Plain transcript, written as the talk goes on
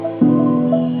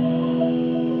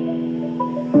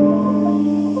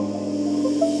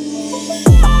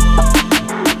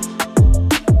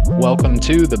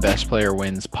to the Best Player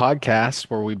Wins podcast,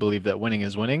 where we believe that winning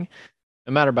is winning,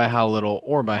 no matter by how little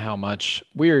or by how much.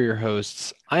 We are your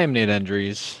hosts. I am Nate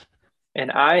Endries.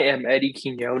 And I am Eddie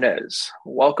Quinones.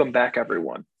 Welcome back,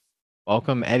 everyone.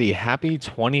 Welcome, Eddie. Happy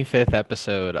 25th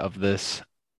episode of this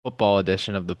football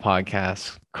edition of the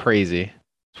podcast. Crazy.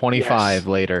 25 Yes.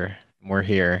 later, we're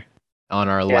here on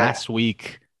our last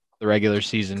week of the regular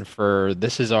season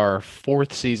this is our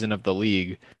fourth season of the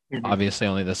league. Obviously,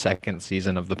 only the second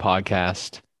season of the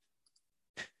podcast.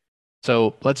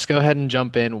 So let's go ahead and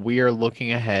jump in. We are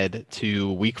looking ahead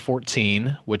to week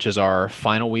 14, which is our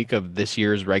final week of this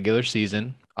year's regular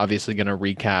season. Obviously, going to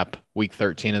recap week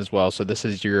 13 as well. So this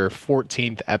is your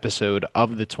 14th episode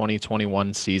of the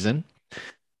 2021 season.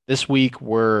 This week,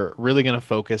 we're really going to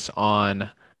focus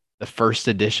on the first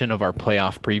edition of our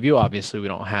playoff preview. Obviously, we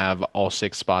don't have all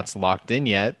 6 spots locked in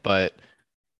yet, but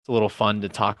it's a little fun to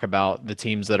talk about the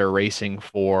teams that are racing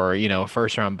for, a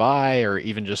first round bye or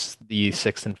even just the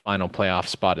 6th and final playoff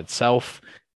spot itself.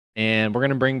 And we're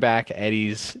going to bring back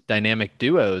Eddie's dynamic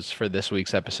duos for this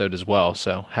week's episode as well.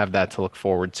 So have that to look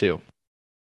forward to.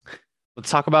 Let's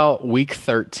talk about week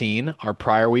 13, our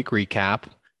prior week recap.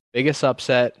 Biggest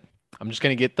upset. I'm just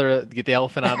going to get the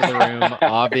elephant out of the room.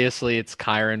 Obviously, it's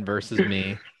Kyron versus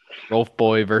me. Rolf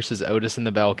Boy versus Otis and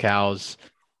the Bell Cows.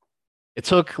 It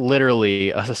took literally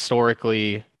a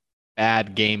historically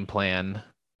bad game plan,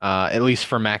 at least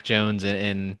for Mac Jones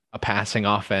in a passing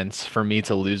offense, for me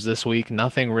to lose this week.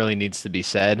 Nothing really needs to be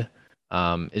said.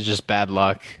 It's just bad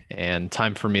luck and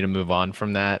time for me to move on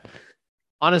from that.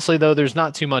 Honestly, though, there's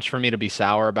not too much for me to be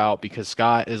sour about because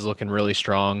Scott is looking really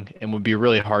strong and would be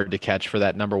really hard to catch for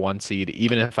that number 1 seed,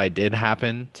 even if I did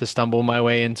happen to stumble my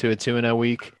way into a 2-0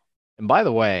 week. And by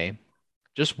the way,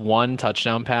 just one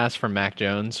touchdown pass from Mac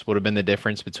Jones would have been the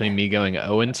difference between me going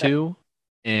 0-2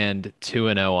 and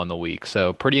 2-0 on the week.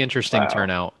 So pretty interesting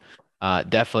turnout.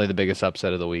 Definitely the biggest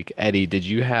upset of the week. Eddie, did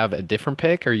you have a different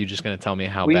pick, or are you just going to tell me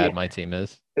how bad my team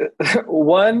is?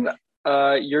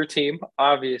 Your team,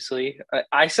 obviously.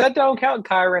 I said don't count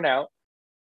Kyron out.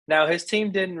 Now, his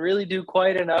team didn't really do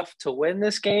quite enough to win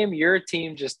this game. Your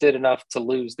team just did enough to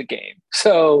lose the game.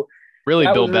 So really,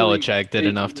 Bill Belichick did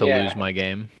enough to lose my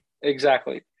game.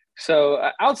 Exactly.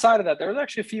 So outside of that, there was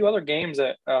actually a few other games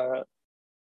that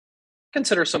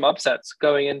consider some upsets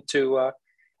going into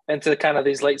kind of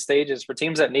these late stages for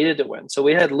teams that needed to win. So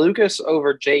we had Lucas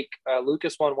over Jake.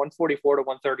 Lucas won 144 to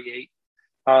 138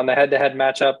 on the head-to-head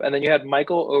matchup, and then you had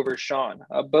Michael over Sean.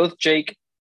 Both Jake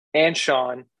and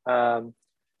Sean are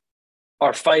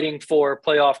fighting for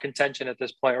playoff contention at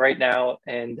this point right now,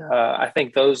 and I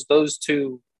think those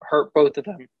two hurt both of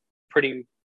them pretty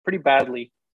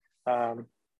badly.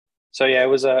 So yeah, it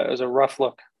was a rough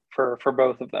look for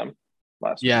both of them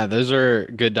last week. Those are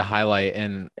good to highlight.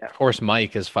 And of course,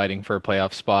 Mike is fighting for a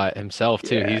playoff spot himself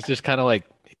too. He's just kind of like,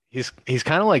 he's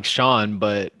kind of like Sean,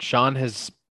 but Sean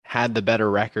has had the better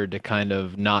record to kind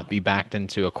of not be backed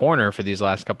into a corner for these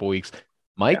last couple weeks.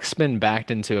 Mike's been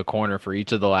backed into a corner for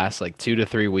each of the last 2 to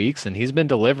 3 weeks, and he's been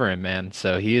delivering, man.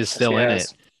 So he is still in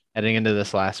it heading into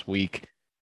this last week.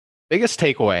 Biggest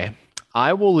takeaway.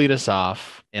 I will lead us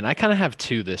off, and I kind of have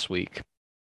 2 this week.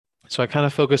 So I kind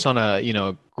of focus on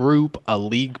a group, a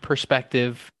league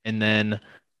perspective, and then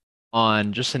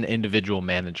on just an individual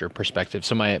manager perspective.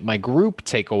 So my group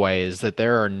takeaway is that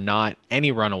there are not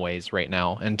any runaways right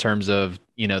now in terms of,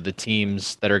 the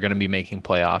teams that are going to be making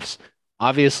playoffs.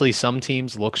 Obviously, some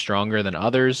teams look stronger than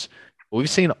others. But we've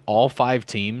seen all 5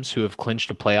 teams who have clinched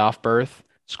a playoff berth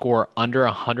score under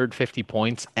 150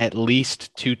 points at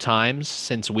least 2 times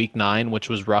since week 9, which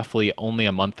was roughly only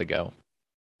a month ago.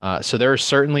 So there are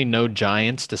certainly no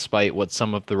giants despite what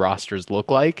some of the rosters look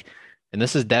like. And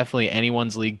this is definitely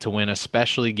anyone's league to win,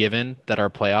 especially given that our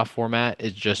playoff format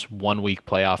is just 1 week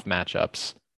playoff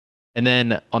matchups. And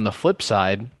then on the flip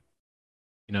side,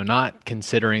 not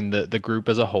considering the group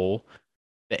as a whole,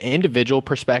 the individual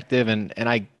perspective, and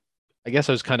I guess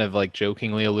I was kind of like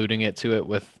jokingly alluding to it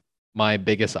with my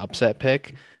biggest upset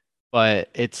pick, but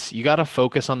you got to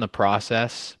focus on the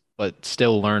process, but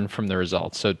still learn from the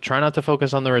results. So try not to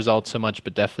focus on the results so much,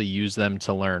 but definitely use them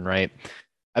to learn, right?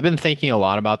 I've been thinking a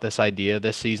lot about this idea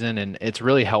this season, and it's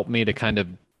really helped me to kind of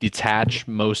detach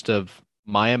most of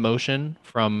my emotion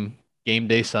from game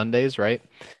day Sundays, right?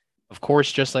 Of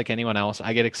course, just like anyone else,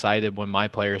 I get excited when my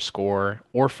players score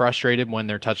or frustrated when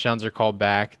their touchdowns are called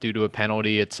back due to a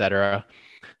penalty, etc.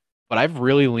 But I've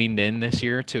really leaned in this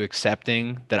year to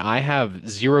accepting that I have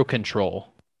zero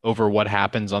control over what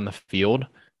happens on the field,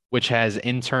 which has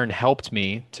in turn helped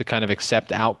me to kind of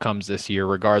accept outcomes this year,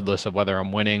 regardless of whether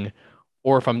I'm winning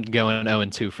or if I'm going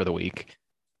 0-2 for the week.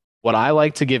 What I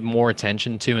like to give more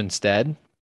attention to instead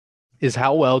is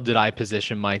how well did I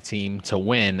position my team to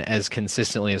win as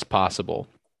consistently as possible.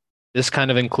 This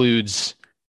kind of includes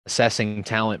assessing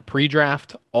talent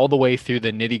pre-draft all the way through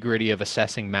the nitty-gritty of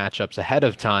assessing matchups ahead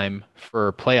of time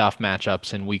for playoff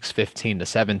matchups in weeks 15 to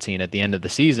 17 at the end of the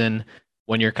season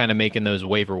when you're kind of making those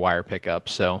waiver wire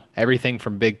pickups. So everything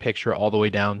from big picture all the way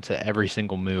down to every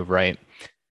single move, right?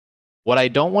 What I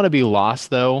don't want to be lost,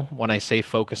 though, when I say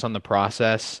focus on the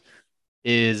process,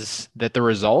 is that the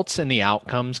results and the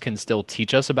outcomes can still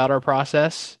teach us about our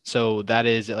process. So that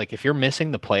is like if you're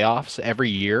missing the playoffs every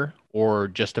year or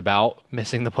just about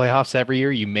missing the playoffs every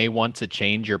year, you may want to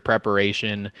change your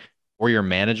preparation or your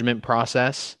management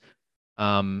process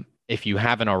if you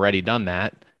haven't already done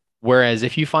that. Whereas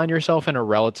if you find yourself in a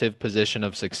relative position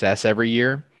of success every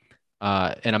year,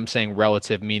 and I'm saying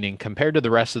relative meaning compared to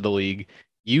the rest of the league,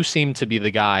 you seem to be the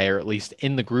guy, or at least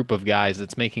in the group of guys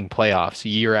that's making playoffs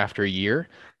year after year,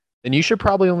 then you should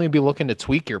probably only be looking to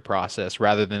tweak your process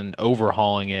rather than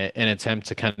overhauling it in an attempt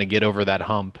to kind of get over that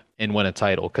hump and win a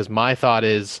title. Because my thought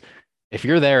is, if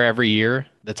you're there every year,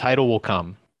 the title will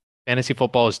come. Fantasy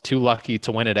football is too lucky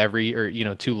to win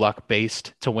it too luck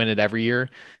based to win it every year.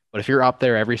 But if you're up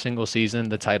there every single season,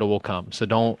 the title will come. So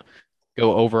don't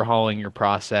go overhauling your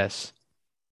process.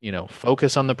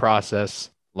 Focus on the process,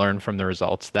 learn from the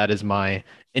results. That is my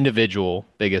individual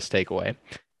biggest takeaway.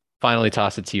 Finally,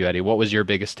 toss it to you, Eddie. What was your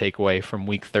biggest takeaway from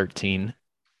week 13?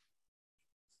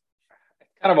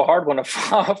 Kind of a hard one to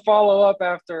follow up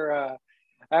after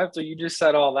you just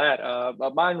said all that.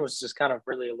 But mine was just kind of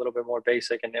really a little bit more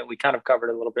basic, and then we kind of covered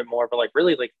it a little bit more. But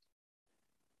really,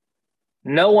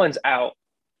 no one's out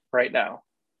right now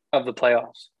of the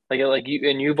playoffs. Like you,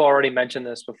 and you've already mentioned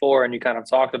this before, and you kind of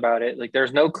talked about it. Like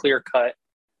there's no clear cut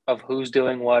of who's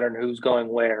doing what and who's going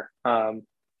where.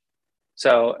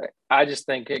 So I just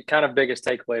think it kind of biggest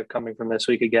takeaway of coming from this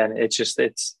week again.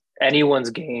 It's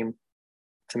anyone's game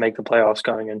to make the playoffs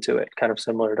going into it. Kind of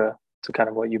similar to kind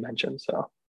of what you mentioned. So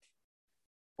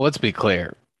let's be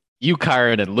clear. You,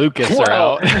 Kyron, and Lucas are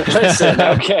out. Listen,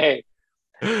 okay.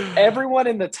 Everyone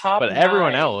in the top, but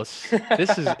everyone else,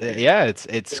 this is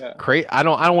it's crazy. I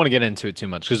don't want to get into it too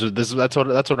much because that's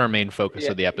what our main focus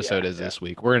of the episode is this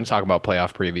week. We're going to talk about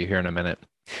playoff preview here in a minute.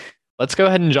 Let's go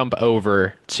ahead and jump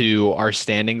over to our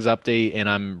standings update, and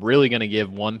I'm really going to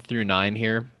give 1 through 9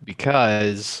 here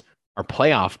because our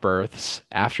playoff berths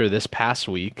after this past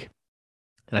week,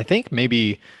 and I think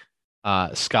maybe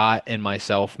Scott and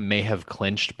myself may have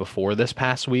clinched before this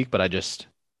past week, but I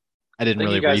didn't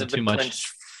really read too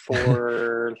much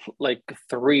for like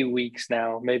 3 weeks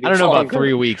now. Maybe I don't know about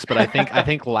 3 weeks, but I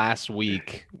think last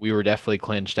week we were definitely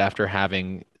clinched after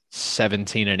having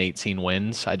 17 and 18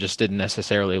 wins. I just didn't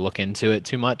necessarily look into it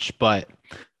too much, but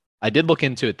I did look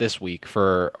into it this week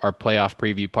for our playoff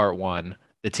preview part 1.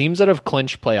 The teams that have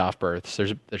clinched playoff berths,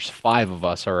 there's 5 of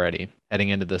us already heading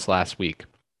into this last week.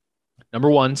 Number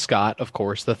 1, Scott, of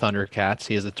course, the Thundercats.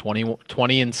 He has a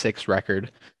 20-6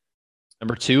 record.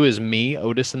 Number 2 is me,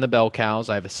 Otis and the Bell Cows.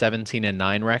 I have a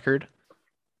 17-9 record.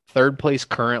 Third place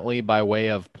currently by way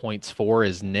of points for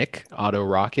is Nick, Auto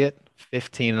Rocket,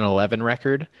 15-11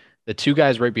 record. The 2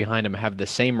 guys right behind him have the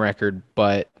same record,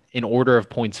 but in order of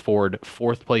points forward,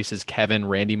 4th place is Kevin,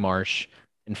 Randy Marsh,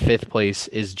 and 5th place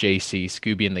is JC,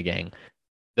 Scooby and the gang.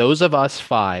 Those of us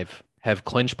 5 have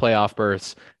clinched playoff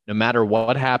berths. No matter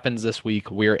what happens this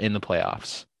week, we're in the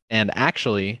playoffs. And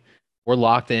actually, we're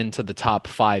locked into the top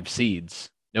 5 seeds.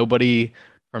 Nobody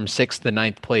from 6th to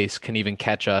 9th place can even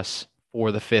catch us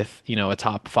for the 5th, a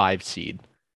top 5 seed,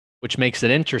 which makes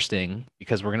it interesting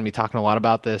because we're going to be talking a lot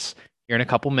about this here in a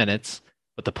couple minutes.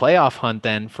 But the playoff hunt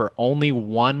then for only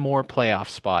one more playoff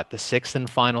spot, the 6th and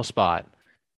final spot,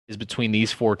 is between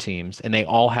these 4 teams, and they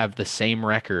all have the same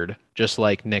record, just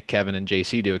like Nick, Kevin, and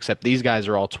JC do, except these guys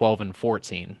are all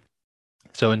 12-14.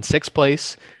 So in 6th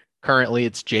place, currently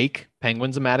it's Jake,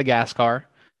 Penguins of Madagascar.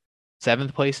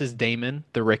 7th place is Damon,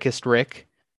 the Rickest Rick.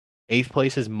 8th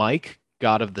place is Mike,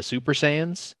 God of the Super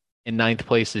Saiyans. And 9th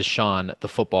place is Sean, the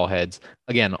Football Heads.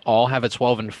 Again, all have a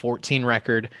 12-14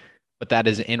 record, but that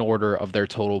is in order of their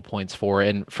total points for.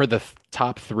 And for the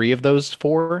top 3 of those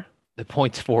 4, the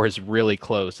points for is really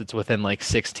close. It's within like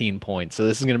 16 points. So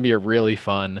this is going to be a really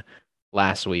fun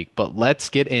last week. But let's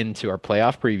get into our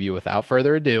playoff preview without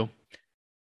further ado.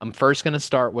 I'm first going to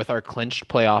start with our clinched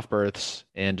playoff berths.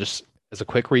 And just as a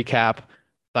quick recap,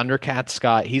 Thundercat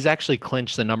Scott, he's actually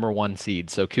clinched the number 1 seed.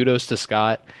 So kudos to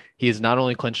Scott. He has not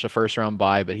only clinched a first round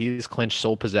bye, but he's clinched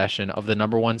sole possession of the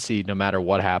number 1 seed no matter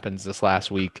what happens this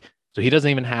last week. So he doesn't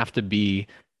even have to be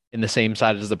in the same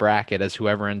side as the bracket as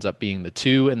whoever ends up being the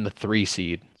 2 and the 3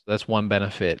 seed. So that's one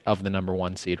benefit of the number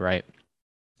 1 seed, right?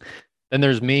 Then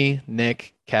there's me,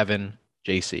 Nick, Kevin,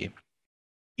 JC.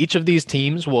 Each of these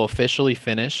teams will officially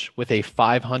finish with a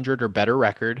 500 or better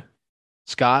record.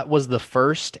 Scott was the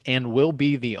first and will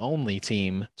be the only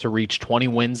team to reach 20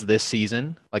 wins this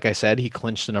season. Like I said, he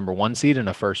clinched the number 1 seed in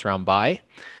a first round bye.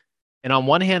 And on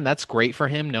one hand, that's great for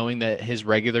him, knowing that his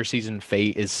regular season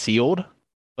fate is sealed.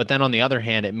 But then on the other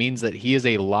hand, it means that he is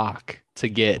a lock to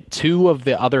get 2 of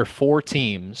the other 4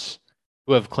 teams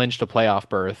who have clinched a playoff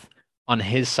berth on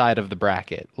his side of the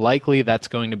bracket. Likely that's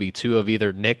going to be 2 of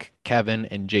either Nick, Kevin,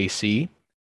 and JC.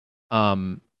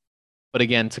 But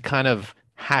again, to kind of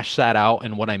hash that out,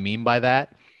 and what I mean by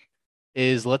that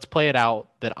is, let's play it out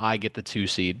that I get the 2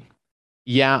 seed.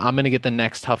 Yeah, I'm going to get the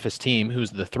next toughest team,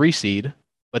 who's the 3 seed,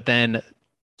 but then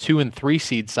 2 and 3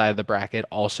 seed side of the bracket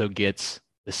also gets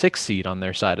the 6 seed on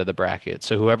their side of the bracket.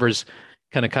 So whoever's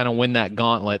kind of win that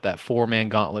gauntlet, that 4-man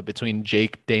gauntlet between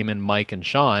Jake, Damon, Mike, and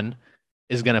Sean,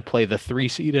 is going to play the 3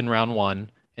 seed in round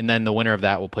 1, and then the winner of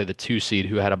that will play the 2 seed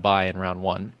who had a bye in round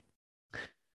 1.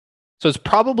 So it's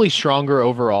probably stronger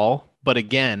overall, but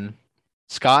again,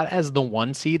 Scott as the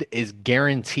 1 seed is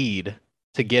guaranteed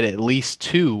to get at least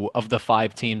 2 of the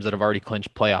 5 teams that have already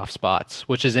clinched playoff spots,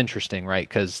 which is interesting, right?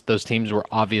 Because those teams were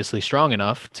obviously strong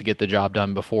enough to get the job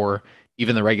done before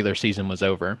even the regular season was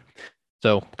over.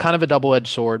 So kind of a double-edged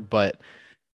sword, but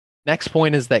next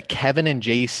point is that Kevin and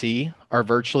JC are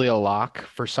virtually a lock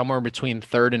for somewhere between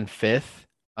 3rd and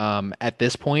 5th at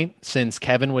this point, since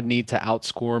Kevin would need to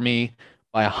outscore me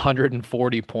by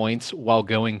 140 points while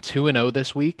going 2-0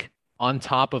 this week, on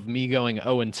top of me going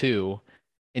 0-2.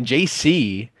 And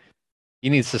JC, he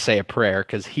needs to say a prayer,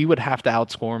 because he would have to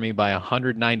outscore me by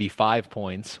 195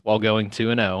 points while going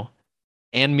 2-0,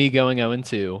 and me going 0-2.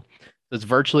 So it's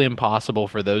virtually impossible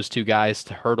for those 2 guys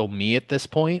to hurdle me at this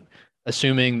point,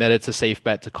 assuming that it's a safe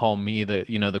bet to call me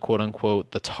the quote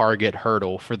unquote the target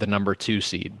hurdle for the number 2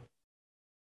 seed.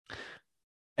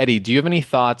 Eddie, do you have any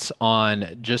thoughts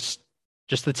on just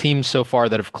the teams so far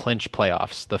that have clinched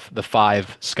playoffs? The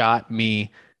 5: Scott,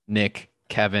 me, Nick,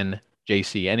 Kevin,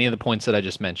 JC. Any of the points that I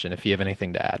just mentioned, if you have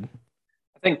anything to add.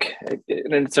 I think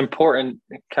it's important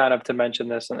kind of to mention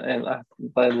this, and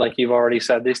like you've already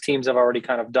said, these teams have already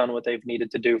kind of done what they've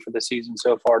needed to do for the season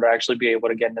so far to actually be able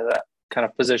to get into that kind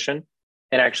of position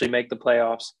and actually make the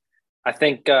playoffs. I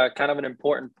think kind of an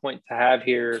important point to have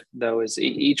here, though, is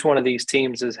each one of these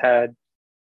teams has had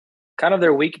kind of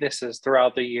their weaknesses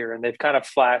throughout the year, and they've kind of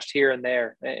flashed here and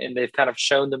there, and they've kind of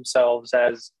shown themselves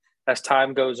as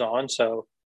time goes on. So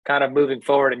kind of moving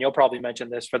forward, and you'll probably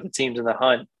mention this for the teams in the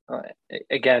hunt,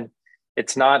 again,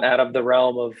 it's not out of the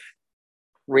realm of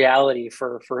reality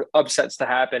for upsets to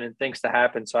happen and things to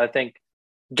happen. So I think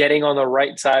getting on the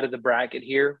right side of the bracket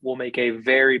here will make a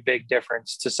very big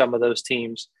difference to some of those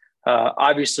teams.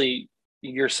 Obviously,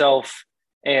 yourself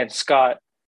and Scott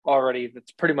already,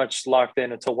 that's pretty much locked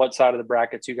in into what side of the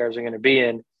brackets you guys are going to be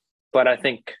in. But I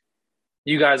think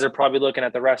you guys are probably looking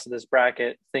at the rest of this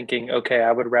bracket thinking, okay,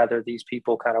 I would rather these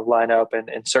people kind of line up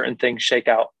and certain things shake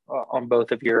out on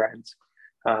both of your ends.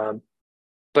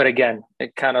 But again,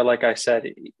 it kind of, like I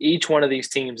said, each one of these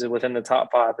teams within the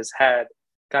top 5 has had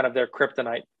kind of their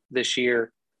kryptonite this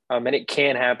year, and it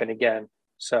can happen again.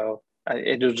 So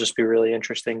it'll just be really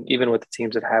interesting, even with the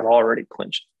teams that have already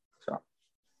clinched. So,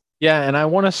 yeah, and I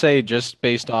want to say, just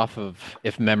based off of,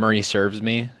 if memory serves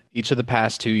me, each of the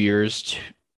past 2 years,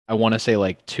 I want to say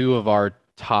like 2 of our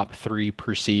top 3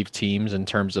 perceived teams in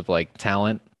terms of like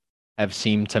talent have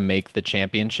seemed to make the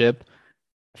championship.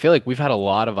 I feel like we've had a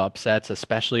lot of upsets,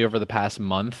 especially over the past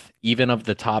month, even of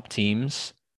the top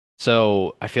teams.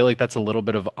 So I feel like that's a little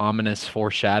bit of ominous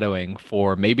foreshadowing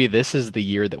for maybe this is the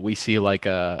year that we see like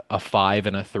a 5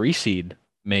 and a 3 seed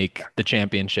make the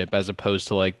championship, as opposed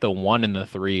to like the 1 and the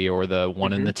 3 or the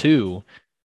 1 and the 2.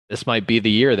 This might be the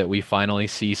year that we finally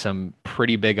see some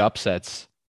pretty big upsets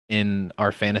in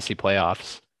our fantasy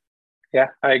playoffs. Yeah,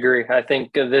 I agree. I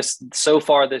think so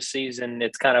far this season,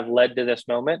 it's kind of led to this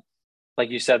moment. Like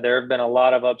you said, there have been a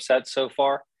lot of upsets so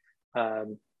far.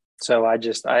 So I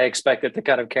expect it to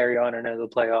kind of carry on into the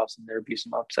playoffs, and there'd be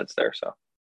some upsets there. So,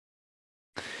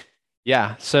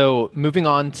 yeah. So moving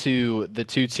on to the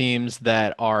 2 teams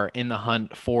that are in the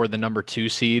hunt for the number 2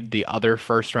 seed, the other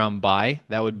first round bye,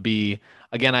 that would be,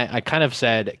 again, I kind of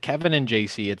said Kevin and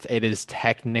JC, it is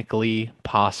technically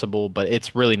possible, but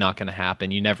it's really not going to happen.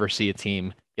 You never see a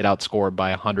team get outscored by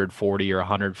 140 or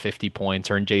 150 points,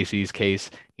 or in JC's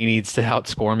case, he needs to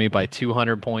outscore me by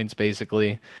 200 points,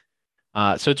 basically.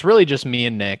 So it's really just me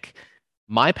and Nick.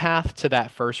 My path to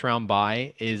that first round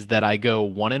bye is that I go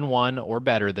 1-1 or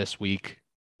better this week,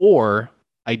 or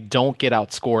I don't get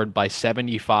outscored by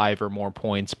 75 or more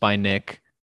points by Nick,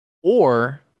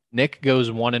 or Nick goes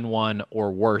 1-1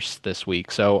 or worse this week.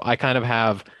 So I kind of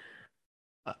have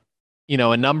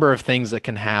a number of things that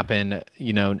can happen,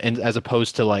 and as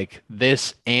opposed to like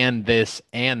this and this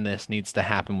and this needs to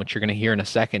happen, which you're going to hear in a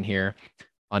second here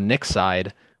on Nick's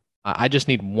side. I just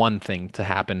need one thing to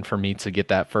happen for me to get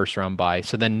that first round bye.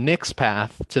 So then Nick's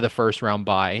path to the first round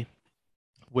bye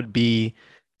would be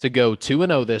to go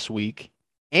 2-0 this week,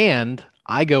 and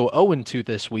I go 0-2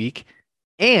 this week,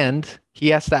 and he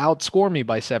has to outscore me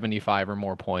by 75 or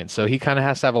more points. So he kind of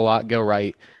has to have a lot go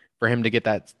right for him to get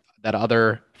that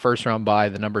other first round bye,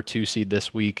 the number 2 seed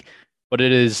this week. But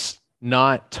it is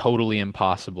not totally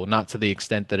impossible, not to the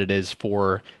extent that it is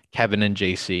for Kevin and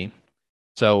JC.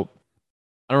 So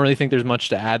I don't really think there's much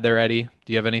to add there, Eddie.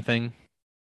 Do you have anything?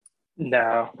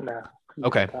 No.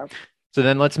 Okay. So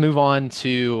then let's move on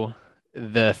to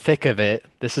the thick of it.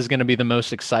 This is going to be the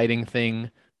most exciting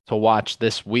thing to watch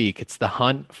this week. It's the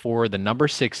hunt for the number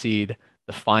 6 seed,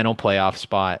 the final playoff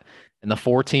spot, and the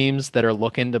 4 teams that are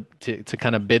looking to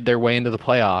kind of bid their way into the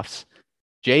playoffs.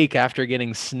 Jake, after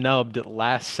getting snubbed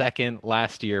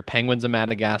last year, Penguins of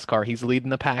Madagascar, he's leading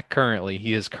the pack currently.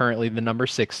 He is currently the number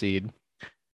 6 seed.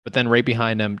 But then right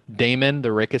behind him, Damon, the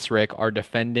Rickus Rick, our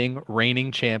defending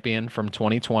reigning champion from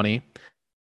 2020.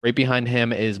 Right behind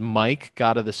him is Mike,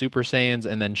 God of the Super Saiyans,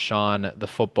 and then Sean, the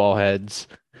Football Heads.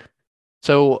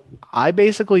 So I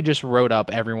basically just wrote up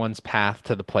everyone's path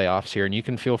to the playoffs here, and you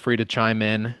can feel free to chime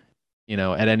in,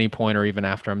 at any point or even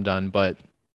after I'm done. But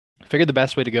I figured the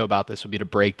best way to go about this would be to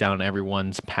break down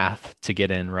everyone's path to get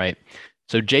in, right?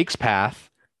 So Jake's path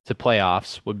to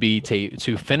playoffs would be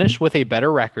to finish with a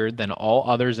better record than all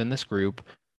others in this group,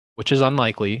 which is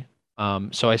unlikely.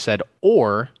 So I said,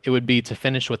 or it would be to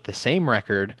finish with the same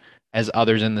record as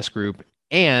others in this group.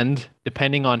 And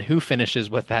depending on who finishes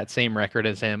with that same record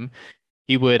as him,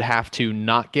 he would have to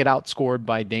not get outscored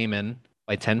by Damon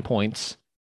by 10 points,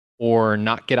 or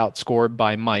not get outscored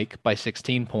by Mike by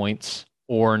 16 points,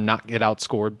 or not get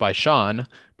outscored by Sean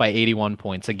by 81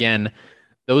 points. Again,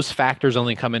 those factors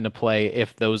only come into play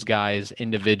if those guys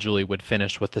individually would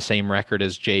finish with the same record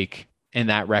as Jake, and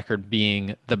that record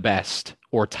being the best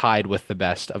or tied with the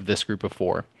best of this group of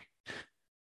 4.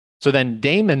 So then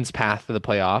Damon's path to the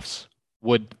playoffs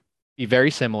would be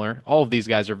very similar. All of these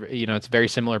guys are, it's very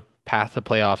similar path to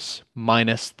playoffs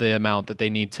minus the amount that they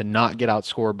need to not get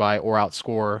outscored by or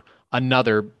outscore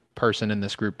another person in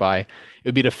this group by. It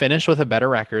would be to finish with a better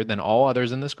record than all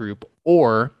others in this group,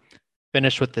 or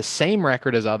finish with the same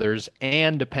record as others,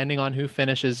 and depending on who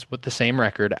finishes with the same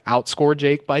record, outscore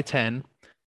Jake by 10,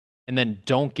 and then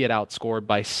don't get outscored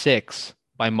by 6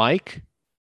 by Mike,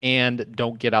 and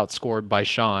don't get outscored by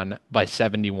Sean by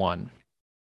 71.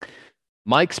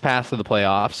 Mike's path to the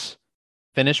playoffs: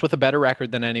 finish with a better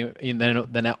record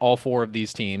than all 4 of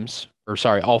these teams, or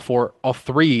sorry, all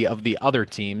 3 of the other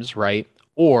teams, right?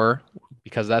 Or,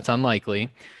 because that's unlikely,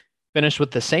 finish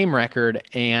with the same record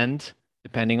and,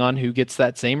 depending on who gets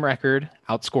that same record,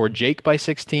 outscore Jake by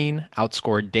 16,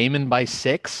 outscore Damon by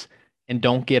 6, and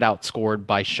don't get outscored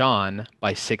by Sean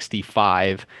by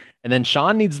 65. And then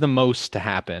Sean needs the most to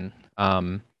happen.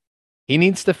 He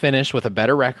needs to finish with a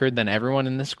better record than everyone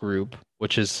in this group,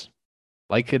 which is,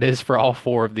 like it is for all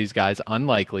 4 of these guys,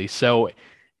 unlikely. So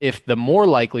if the more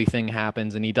likely thing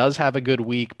happens and he does have a good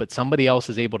week, but somebody else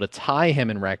is able to tie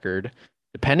him in record,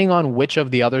 depending on which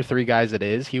of the other 3 guys it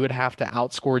is, he would have to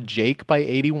outscore Jake by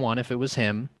 81 if it was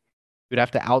him. He would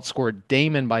have to outscore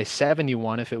Damon by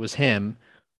 71 if it was him,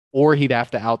 or he'd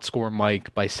have to outscore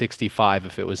Mike by 65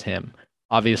 if it was him.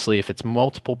 Obviously, if it's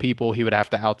multiple people, he would have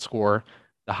to outscore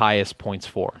the highest points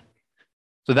for.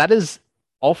 So that is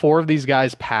all 4 of these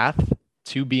guys' path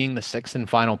to being the 6th and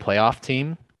final playoff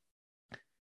team.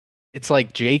 It's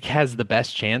like Jake has the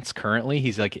best chance currently.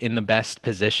 He's like in the best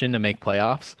position to make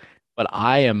playoffs, but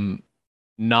I am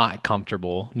not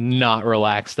comfortable, not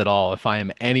relaxed at all if I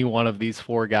am any one of these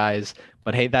 4 guys.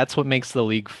 But hey, that's what makes the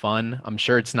league fun. I'm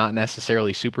sure it's not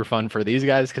necessarily super fun for these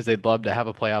guys because they'd love to have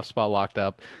a playoff spot locked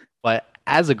up. But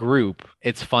as a group,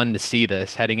 it's fun to see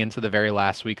this heading into the very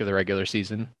last week of the regular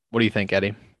season. What do you think,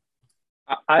 Eddie?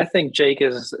 I think Jake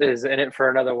is in it for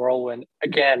another whirlwind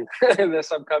again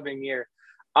this upcoming year.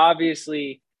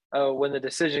 Obviously, when the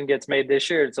decision gets made this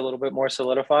year, it's a little bit more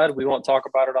solidified. We won't talk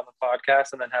about it on the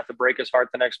podcast and then have to break his heart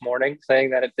the next morning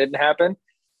saying that it didn't happen.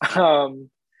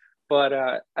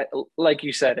 But like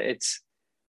you said, it's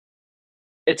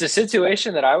a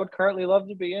situation that I would currently love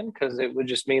to be in because it would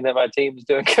just mean that my team is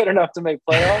doing good enough to make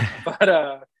playoffs.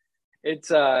 But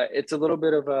it's a little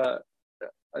bit of a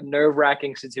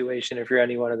nerve-wracking situation if you're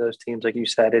any one of those teams. Like you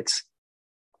said,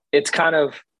 it's kind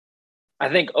of, I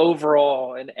think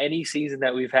overall in any season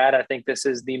that we've had, I think this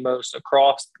is the most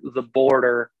across the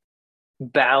border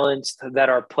balanced that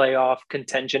our playoff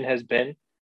contention has been.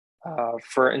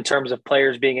 for in terms of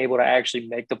players being able to actually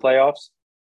make the playoffs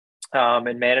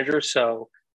and managers. So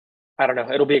I don't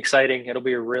know. It'll be exciting. It'll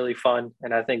be really fun.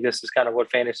 And I think this is kind of what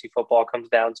fantasy football comes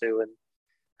down to. And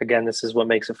again, this is what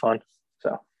makes it fun.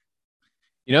 So,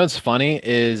 What's funny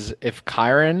is if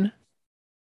Kyron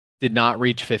did not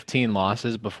reach 15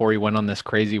 losses before he went on this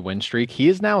crazy win streak, he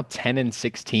is now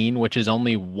 10-16, which is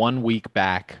only 1 week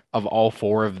back of all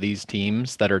four of these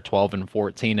teams that are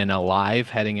 12-14 and alive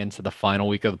heading into the final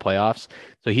week of the playoffs.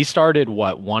 So he started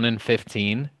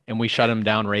 1-15, and we shut him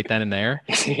down right then and there.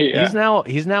 yeah.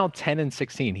 He's now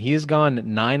 10-16. He has gone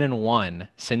 9-1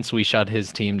 since we shut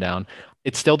his team down.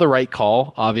 It's still the right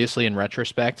call, obviously, in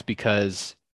retrospect,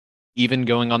 because even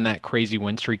going on that crazy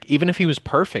win streak, even if he was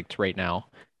perfect right now,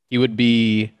 he would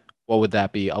be, what would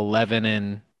that be?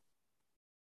 11-6?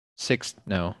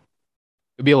 No. It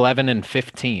would be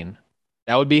 11-15.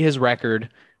 That would be his record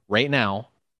right now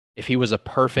if he was a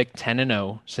perfect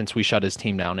 10-0 since we shut his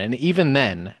team down. And even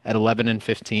then, at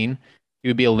 11-15, he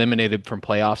would be eliminated from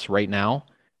playoffs right now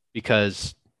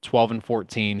because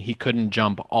 12-14, he couldn't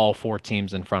jump all four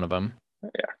teams in front of him. Yeah.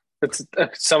 It's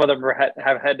some of them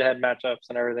have head-to-head matchups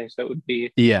and everything, so it would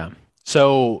be. Yeah.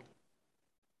 So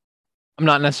I'm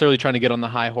not necessarily trying to get on the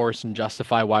high horse and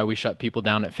justify why we shut people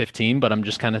down at 15, but I'm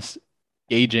just kind of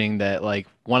gauging that, like,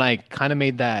 when I kind of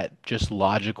made that just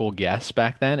logical guess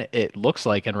back then, it looks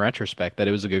like in retrospect that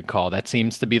it was a good call. That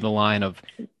seems to be the line of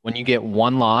when you get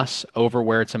one loss over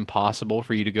where it's impossible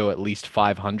for you to go at least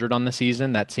 500 on the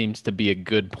season, that seems to be a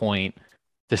good point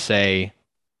to say,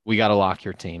 we got to lock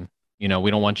your team. We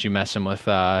don't want you messing with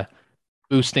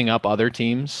boosting up other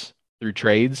teams through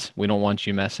trades. We don't want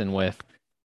you messing with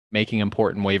making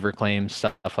important waiver claims,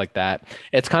 stuff like that.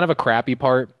 It's kind of a crappy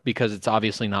part because it's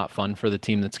obviously not fun for the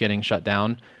team that's getting shut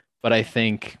down, but I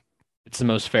think it's the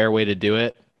most fair way to do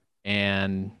it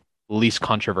and least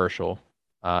controversial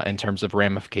in terms of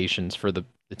ramifications for the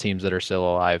teams that are still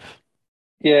alive.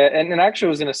 Yeah, and actually I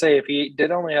was going to say, if he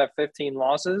did only have 15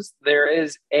 losses, there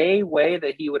is a way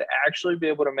that he would actually be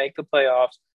able to make the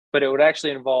playoffs, but it would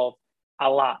actually involve a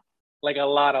lot. Like a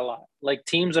lot. Like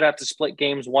teams would have to split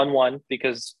games 1-1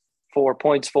 because 4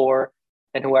 points for,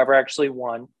 and whoever actually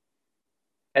won.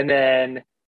 And then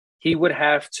he would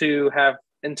have to have,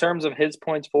 in terms of his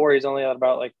points for, he's only at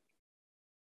about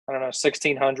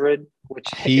 1,600, which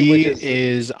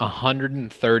is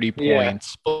 130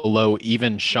 points below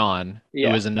even Sean, who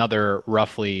is another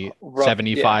roughly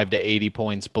 75 to 80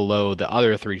 points below the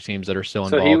other three teams that are still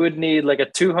involved. So he would need like a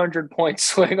 200-point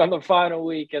swing on the final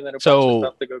week and then a bunch of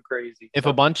stuff to go crazy. If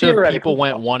a bunch of people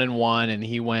went 1-1 and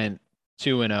he went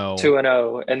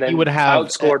 2-0, and then he would have,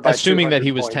 outscored by assuming that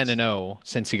he was points. 10-0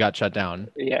 since he got shut down.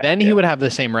 Then he would have the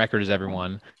same record as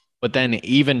everyone. But then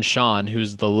even Sean,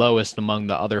 who's the lowest among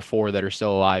the other four that are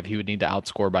still alive, he would need to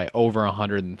outscore by over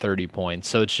 130 points.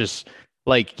 So it's just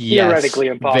like, theoretically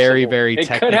impossible. Very, very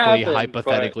technically, happen,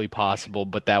 hypothetically possible,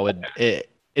 but that would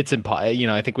it's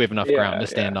impossible. I think we have enough ground to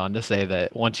stand on to say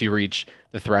that once you reach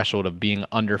the threshold of being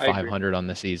under 500 on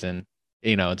the season,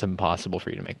 it's impossible for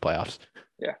you to make playoffs.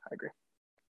 Yeah, I agree.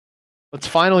 Let's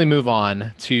finally move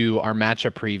on to our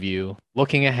matchup preview,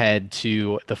 looking ahead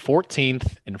to the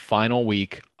 14th and final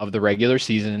week of the regular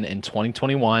season in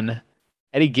 2021.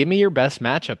 Eddie, give me your best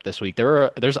matchup this week.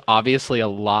 There's obviously a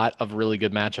lot of really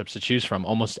good matchups to choose from.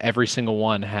 Almost every single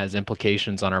one has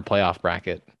implications on our playoff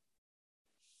bracket.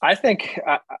 I think,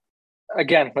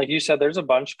 again, like you said, there's a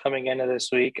bunch coming into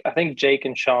this week. I think Jake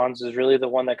and Sean's is really the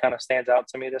one that kind of stands out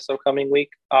to me this upcoming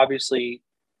week. Obviously,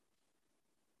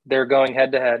 they're going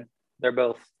head-to-head. They're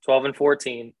both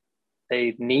 12-14.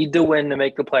 They need to win to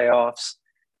make the playoffs.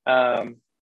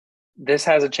 This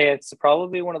has a chance to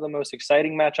probably be one of the most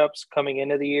exciting matchups coming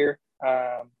into the year.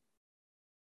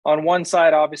 On one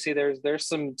side, obviously, there's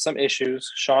some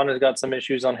issues. Sean has got some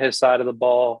issues on his side of the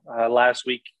ball. Last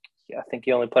week, I think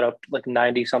he only put up like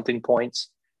 90-something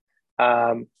points.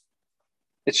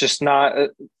 It's just not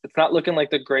looking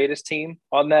like the greatest team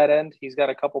on that end. He's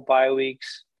got a couple bye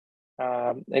weeks.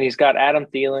 And he's got Adam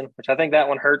Thielen, which I think that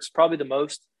one hurts probably the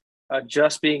most,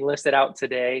 just being listed out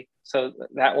today. So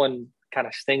that one kind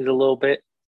of stings a little bit.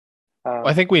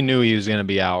 I think we knew he was going to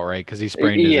be out, right? Because he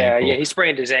sprained his ankle. Yeah, he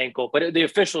sprained his ankle. But the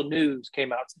official news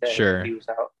came out today. Sure. He was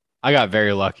out. I got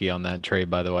very lucky on that trade,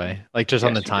 by the way. Like, just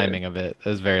on the timing of it. I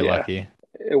was very lucky.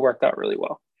 It worked out really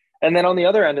well. And then on the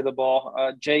other end of the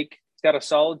ball, Jake has got a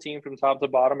solid team from top to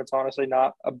bottom. It's honestly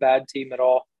not a bad team at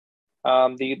all.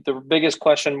 The biggest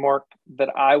question mark that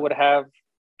I would have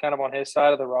kind of on his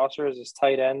side of the roster is his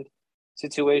tight end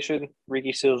situation.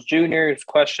 Ricky Seals Jr. is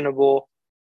questionable.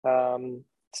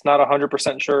 It's not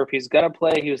 100% sure if he's going to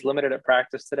play. He was limited at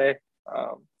practice today,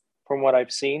 from what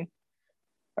I've seen.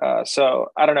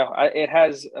 So I don't know. It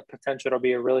has a potential to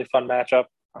be a really fun matchup,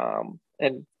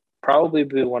 and probably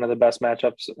be one of the best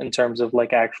matchups in terms of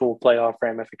like actual playoff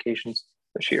ramifications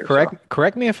this year.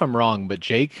 Correct me if I'm wrong, but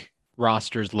Jake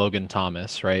rosters Logan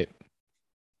Thomas, right?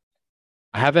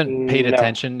 I haven't paid No,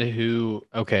 attention to who.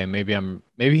 Okay, maybe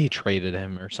he traded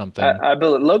him or something. I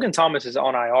believe Logan Thomas is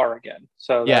on IR again,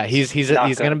 so Yeah, that's not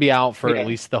he's gonna good. be out for at Yeah,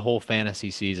 least the whole fantasy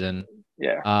season.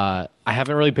 yeah. I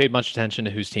haven't really paid much attention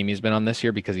to whose team he's been on this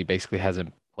year because he basically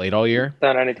hasn't played all year.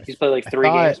 Done anything. He's played like I three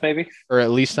thought, games, maybe. or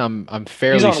at least I'm He's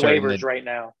fairly on certain that. waivers right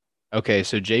now. Okay,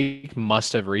 so Jake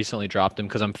must have recently dropped him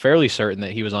because I'm fairly certain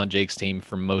that he was on Jake's team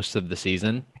for most of the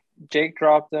season. Jake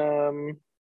dropped him.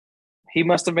 He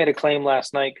must have made a claim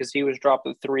last night because he was dropped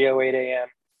at 3:08 a.m.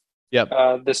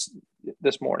 Yep.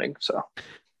 This morning. So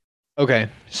Okay,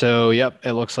 so yep,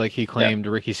 it looks like he claimed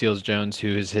Ricky Seals-Jones,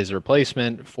 who is his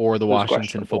replacement for the who's Washington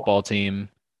questionable. football team.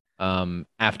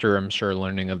 After I'm sure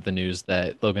learning of the news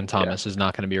that Logan Thomas is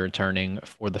not going to be returning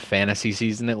for the fantasy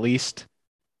season at least.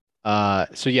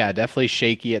 So yeah, definitely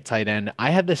shaky at tight end.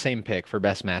 I had the same pick for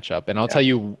best matchup, and I'll tell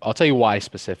you why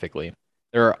specifically.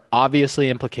 There are obviously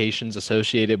implications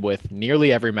associated with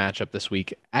nearly every matchup this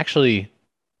week. Actually,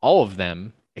 all of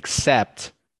them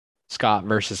except Scott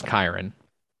versus Kyron.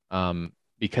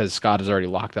 Because Scott has already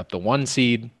locked up the 1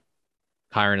 seed.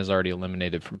 Kyron is already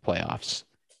eliminated from playoffs.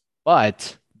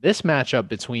 But this matchup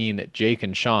between Jake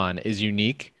and Sean is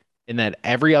unique in that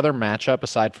every other matchup,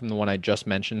 aside from the one I just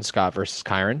mentioned, Scott versus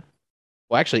Kyron,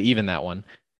 well, actually, even that one,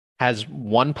 has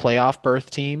one playoff berth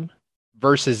team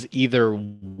versus either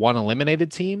one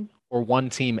eliminated team or one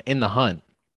team in the hunt.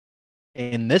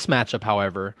 In this matchup,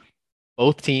 however,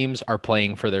 both teams are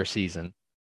playing for their season.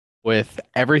 With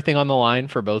everything on the line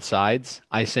for both sides,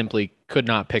 I simply could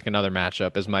not pick another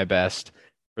matchup as my best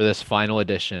for this final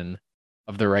edition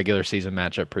of the regular season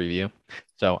matchup preview.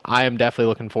 So I am definitely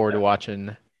looking forward to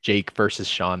watching Jake versus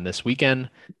Sean this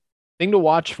weekend. Thing to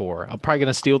watch for. I'm probably going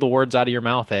to steal the words out of your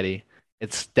mouth, Eddie.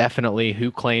 It's definitely who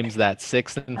claims that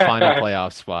 6th and final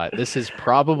playoff spot. This is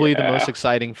probably the most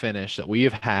exciting finish that we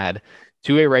have had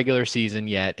to a regular season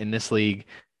yet in this league.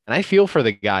 And I feel for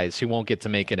the guys who won't get to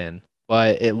make it in.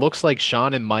 But it looks like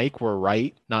Sean and Mike were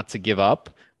right not to give up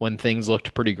when things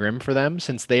looked pretty grim for them,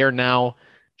 since they are now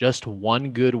just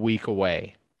one good week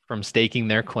away from staking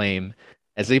their claim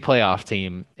as a playoff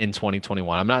team in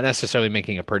 2021. I'm not necessarily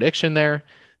making a prediction there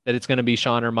that it's going to be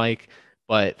Sean or Mike,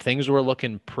 but things were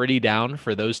looking pretty down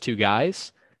for those two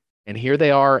guys. And here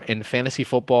they are in fantasy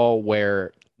football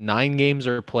where 9 games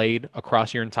are played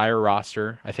across your entire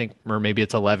roster. I think, or maybe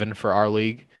it's 11 for our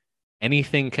league.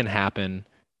 Anything can happen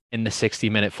in the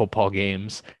 60-minute football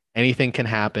games. Anything can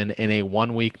happen in a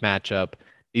 1-week matchup.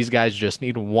 These guys just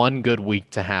need one good week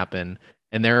to happen,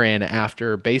 and they're in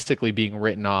after basically being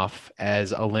written off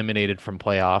as eliminated from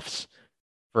playoffs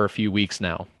for a few weeks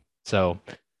now. So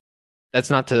that's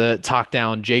not to talk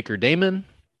down Jake or Damon,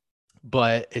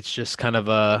 but it's just kind of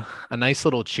a nice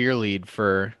little cheerlead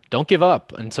for don't give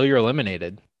up until you're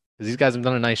eliminated, because these guys have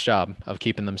done a nice job of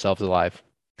keeping themselves alive.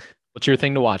 What's your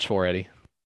thing to watch for, Eddie?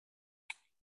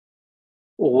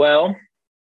 Well,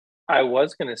 I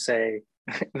was going to say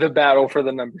the battle for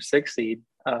the number 6 seed,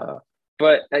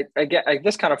 but I get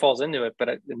this kind of falls into it.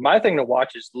 But my thing to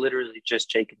watch is literally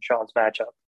just Jake and Sean's matchup.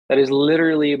 That is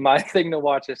literally my thing to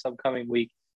watch this upcoming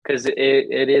week, because it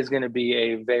is going to be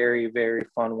a very, very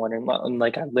fun one. And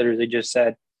like I literally just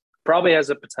said, probably has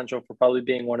the potential for probably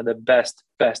being one of the best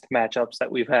matchups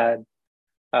that we've had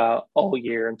all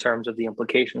year in terms of the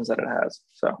implications that it has.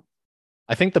 So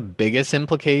I think the biggest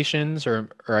implications, or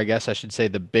I guess I should say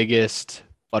the biggest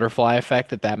butterfly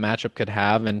effect that matchup could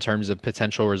have in terms of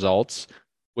potential results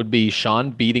would be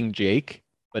Sean beating Jake,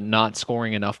 but not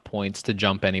scoring enough points to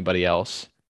jump anybody else.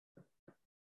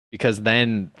 Because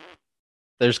then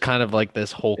there's kind of like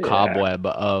this whole cobweb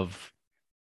of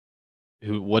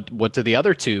what do the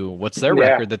other two, what's their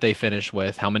record that they finish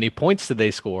with? How many points did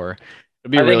they score?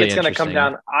 It'd be I think really it's going to come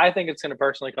down. I think it's going to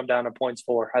personally come down to points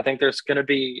for. I think there's going to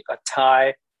be a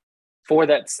tie for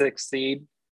that 6th seed,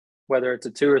 whether it's a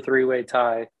 2 or 3-way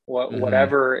tie,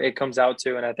 whatever it comes out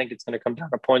to. And I think it's going to come down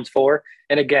to points for.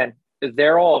 And again,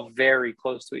 they're all very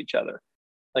close to each other,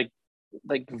 like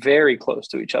very close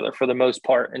to each other for the most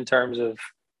part in terms of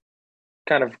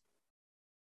kind of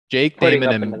Jake,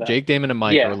 Damon, and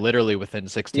Mike are literally within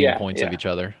 16 points of each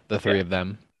other, the 3 of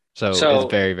them. So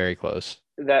it's very, very close.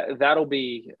 That'll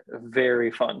be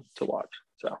very fun to watch.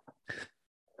 So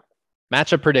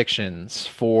matchup predictions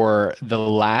for the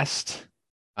last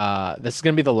this is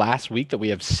going to be the last week that we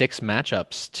have 6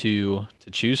 matchups to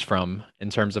choose from in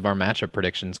terms of our matchup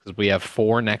predictions, because we have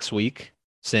 4 next week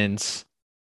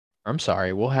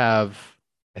we'll have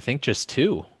I think just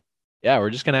two. Yeah, we're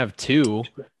just gonna have two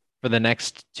for the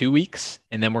next 2 weeks,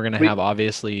 and then we're gonna have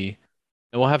obviously,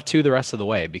 and we'll have two the rest of the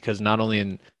way because not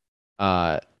only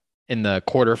uh in the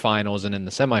quarterfinals and in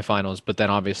the semifinals, but then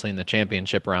obviously in the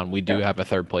championship round we do have a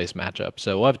third place matchup.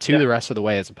 So we'll have two the rest of the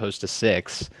way as opposed to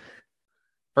six.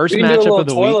 First matchup of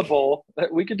the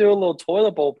week. We could do a little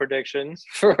toilet bowl predictions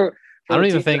for I don't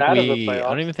even think out of the we. I playoffs.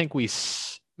 don't even think we.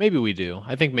 Maybe we do.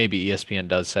 I think maybe ESPN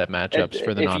does set matchups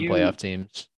for the non-playoff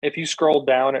teams. If you scroll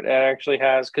down, it actually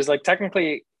has, because like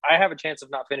technically I have a chance of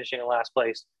not finishing in last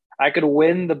place. I could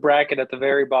win the bracket at the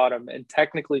very bottom and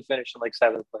technically finish in like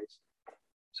 7th place.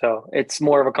 So it's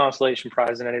more of a consolation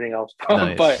prize than anything else.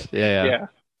 Nice. But yeah.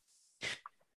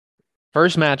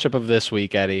 First matchup of this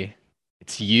week, Eddie.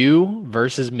 It's you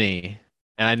versus me.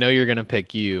 And I know you're gonna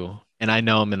pick you, and I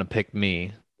know I'm gonna pick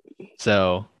me.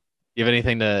 So do you have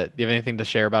anything to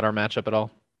share about our matchup at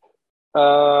all?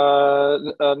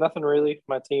 Nothing really.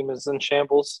 My team is in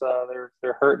shambles.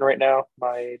 They're hurting right now.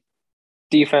 My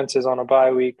defense is on a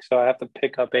bye week, so I have to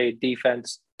pick up a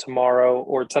defense tomorrow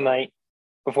or tonight.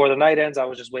 Before the night ends, I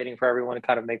was just waiting for everyone to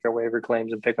kind of make their waiver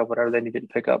claims and pick up whatever they needed to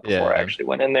pick up before I actually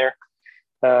went in there.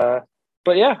 But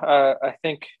yeah, I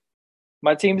think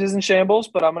my team's is in shambles,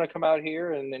 but I'm going to come out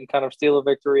here and kind of steal a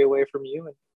victory away from you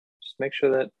and just make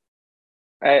sure that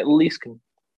I at least can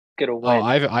get a win. Oh,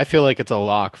 I feel like it's a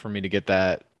lock for me to get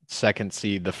that second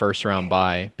seed, the first round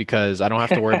bye, because I don't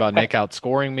have to worry about Nick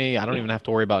outscoring me. I don't even have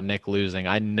to worry about Nick losing.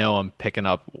 I know I'm picking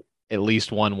up at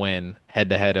least one win head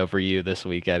to head over you this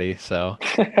week, Eddie. So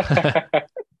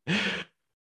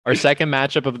our second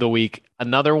matchup of the week,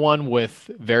 another one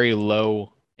with very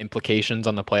low implications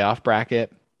on the playoff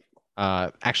bracket.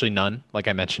 Actually none, like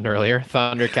I mentioned earlier.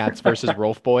 Thundercats versus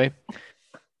Rolf Boy.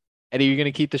 Eddie, you're going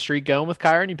to keep the streak going with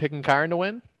Kyron? You picking Kyron to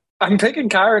win? I'm picking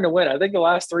Kyron to win. I think the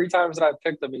last 3 times that I've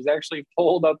picked him, he's actually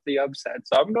pulled up the upset.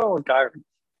 So I'm going with Kyron.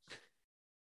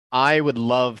 I would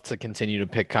love to continue to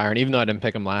pick Kyron, even though I didn't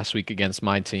pick him last week against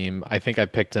my team. I think I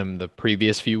picked him the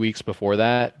previous few weeks before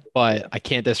that, but I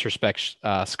can't disrespect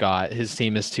Scott. His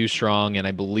team is too strong, and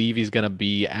I believe he's going to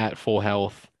be at full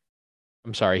health.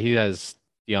 I'm sorry, he has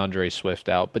DeAndre Swift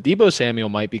out, but Deebo Samuel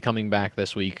might be coming back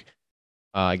this week.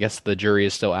 I guess the jury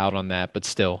is still out on that, but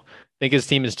still, I think his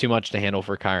team is too much to handle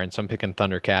for Kyron, so I'm picking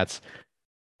Thundercats.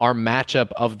 Our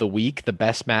matchup of the week, the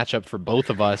best matchup for both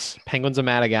of us, Penguins of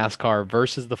Madagascar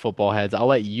versus the Football Heads. I'll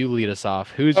let you lead us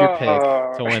off. Who's your pick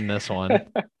to win this one?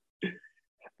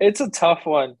 It's a tough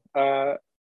one, but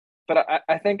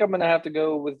I think I'm going to have to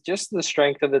go with just the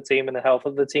strength of the team and the health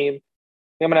of the team.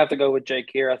 I'm going to have to go with Jake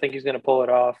here. I think he's going to pull it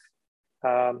off.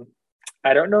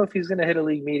 I don't know if he's going to hit a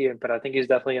league median, but I think he's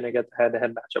definitely going to get the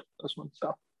head-to-head matchup with this one.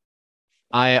 So,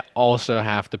 I also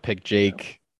have to pick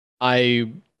Jake.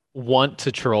 I want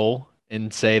to troll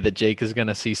and say that Jake is going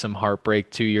to see some heartbreak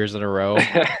 2 years in a row,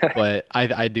 but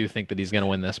I do think that he's going to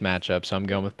win this matchup, so I'm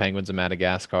going with Penguins of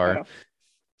Madagascar. Yeah.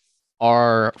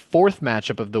 Our fourth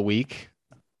matchup of the week,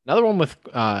 another one with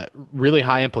really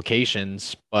high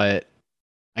implications, but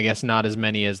I guess not as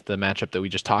many as the matchup that we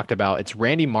just talked about. It's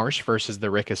Randy Marsh versus the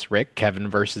Rickus Rick, Kevin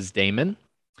versus Damon.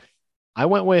 I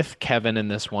went with Kevin in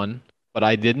this one, but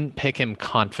I didn't pick him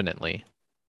confidently.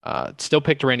 Still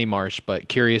picked Randy Marsh, but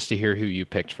curious to hear who you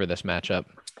picked for this matchup.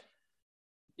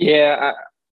 Yeah,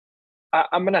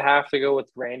 I'm going to have to go with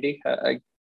Randy.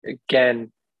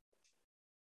 Again,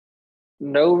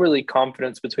 no really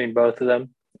confidence between both of them.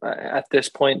 At this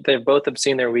point, they both have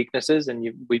seen their weaknesses, and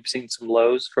we've seen some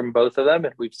lows from both of them,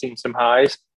 and we've seen some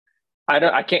highs.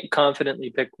 I can't confidently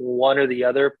pick one or the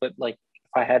other, but like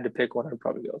if I had to pick one, I'd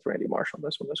probably go with Randy Marsh on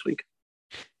this one this week.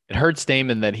 It hurts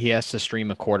Damon that he has to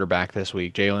stream a quarterback this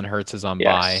week. Jalen Hurts is on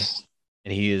bye,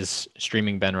 and he is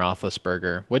streaming Ben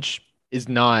Roethlisberger, which is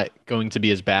not going to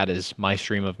be as bad as my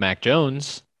stream of Mac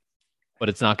Jones, but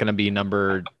it's not going to be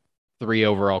number 3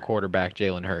 overall quarterback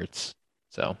Jalen Hurts.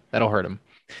 So that'll hurt him.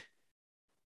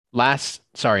 Not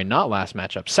last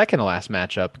matchup, second to last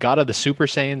matchup. God of the Super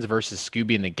Saiyans versus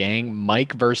Scooby and the Gang.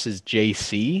 Mike versus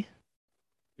JC.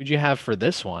 Who'd you have for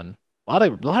this one? A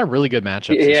lot of really good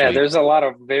matchups. Yeah, this week. There's a lot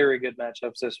of very good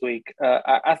matchups this week.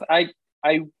 I'm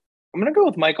gonna go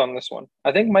with Mike on this one.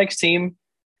 I think Mike's team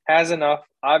has enough.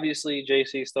 Obviously,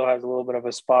 JC still has a little bit of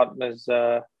a spot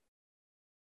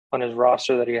on his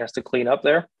roster that he has to clean up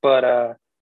there, but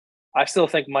I still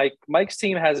think Mike's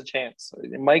team has a chance.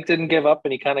 Mike didn't give up,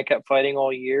 and he kind of kept fighting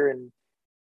all year, and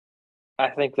I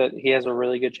think that he has a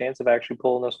really good chance of actually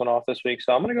pulling this one off this week.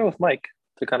 So I'm going to go with Mike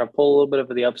to kind of pull a little bit of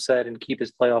the upset and keep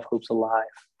his playoff hopes alive.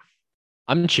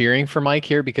 I'm cheering for Mike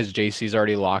here because JC's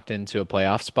already locked into a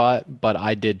playoff spot, but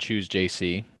I did choose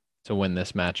JC to win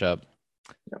this matchup.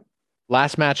 Yep.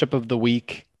 Last matchup of the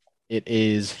week, It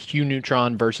is Hugh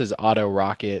Neutron versus Auto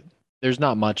Rocket. There's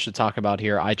not much to talk about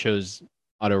here. I chose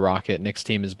Auto Rocket. Nick's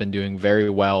team has been doing very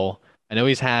well. I know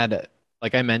he's had,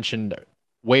 like I mentioned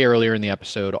way earlier in the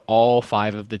episode, all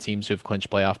five of the teams who have clinched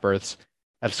playoff berths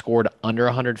have scored under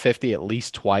 150 at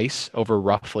least twice over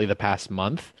roughly the past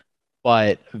month.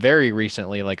 But very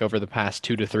recently, like over the past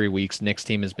 2 to 3 weeks, Nick's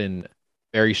team has been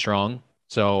very strong.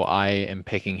 So I am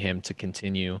picking him to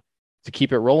continue to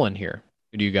keep it rolling here.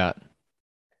 Who do you got?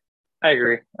 I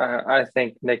agree. I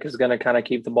think Nick is going to kind of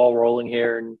keep the ball rolling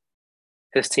here, and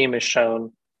his team has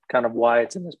shown kind of why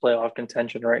it's in this playoff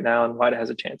contention right now and why it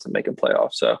has a chance of making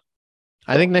playoffs. So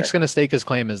I think Nick's going to stake his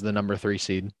claim as the number 3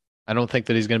 seed. I don't think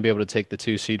that he's going to be able to take the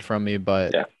 2 seed from me,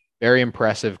 but yeah, very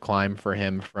impressive climb for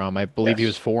him from, I believe he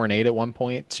was 4-8 at one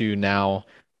point to now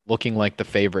looking like the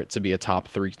favorite to be a top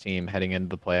 3 team heading into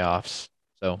the playoffs.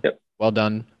 So well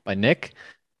done by Nick.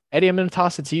 Eddie, I'm going to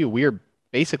toss it to you. We are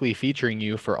basically featuring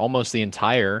you for almost the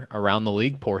entire Around the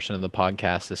League portion of the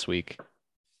podcast this week.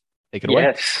 Take it away.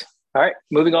 Yes. All right.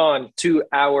 Moving on to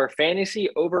our fantasy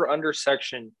over-under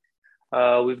section.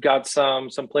 We've got some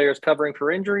players covering for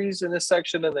injuries in this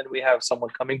section, and then we have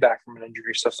someone coming back from an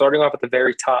injury. So starting off at the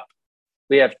very top,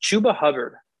 we have Chuba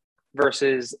Hubbard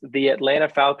versus the Atlanta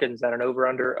Falcons at an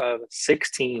over-under of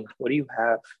 16. What do you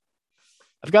have?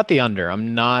 I've got the under.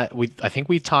 I think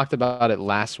we talked about it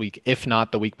last week, if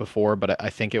not the week before, but I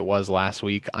think it was last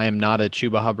week. I am not a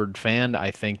Chuba Hubbard fan.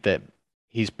 I think that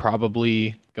he's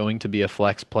probably going to be a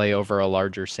flex play over a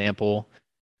larger sample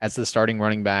as the starting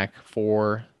running back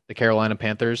for the Carolina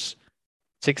Panthers.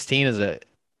 16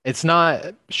 it's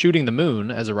not shooting the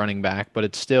moon as a running back, but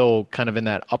it's still kind of in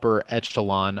that upper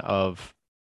echelon of,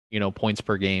 points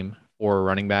per game for a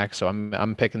running back. So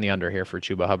I'm picking the under here for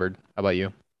Chuba Hubbard. How about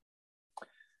you?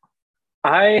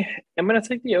 I am going to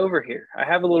take the over here. I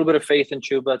have a little bit of faith in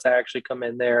Chuba to actually come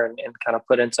in there and kind of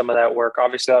put in some of that work.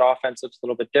 Obviously, that offense looks a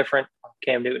little bit different.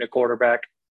 Cam Newton, a quarterback.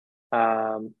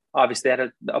 Obviously, they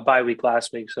had a bye week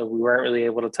last week, so we weren't really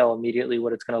able to tell immediately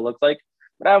what it's going to look like.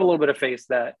 But I have a little bit of faith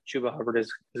that Chuba Hubbard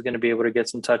is going to be able to get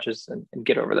some touches and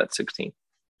get over that 16.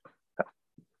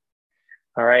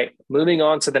 All right, moving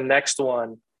on to the next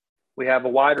one. We have a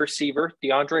wide receiver,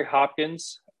 DeAndre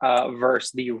Hopkins,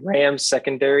 versus the Rams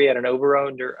secondary at an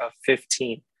over-under of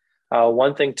 15.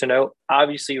 One thing to note,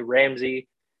 obviously Ramsey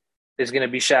is going to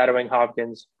be shadowing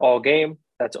Hopkins all game.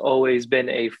 That's always been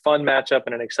a fun matchup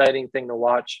and an exciting thing to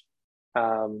watch.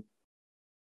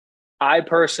 I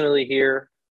personally here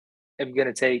am going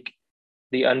to take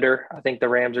the under. I think the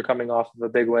Rams are coming off of a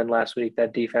big win last week.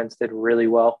 That defense did really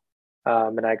well,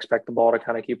 and I expect the ball to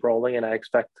kind of keep rolling, and I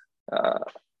expect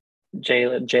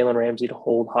Jalen Ramsey to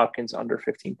hold Hopkins under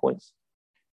 15 points.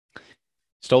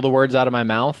 Stole the words out of my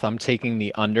mouth. I'm taking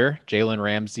the under. Jalen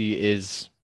Ramsey is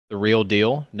the real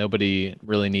deal. Nobody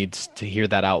really needs to hear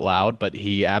that out loud, but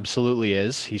he absolutely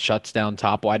is. He shuts down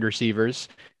top wide receivers.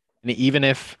 And even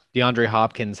if DeAndre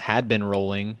Hopkins had been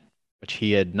rolling, which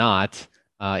he had not,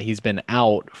 he's been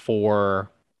out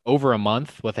for over a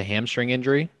month with a hamstring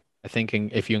injury. I think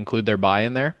if you include their bye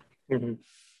in there.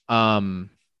 Mm-hmm.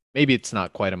 Maybe it's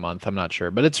not quite a month. I'm not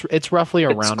sure, but it's roughly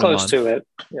around a month. Close to it.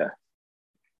 Yeah.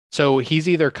 So he's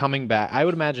either coming back. I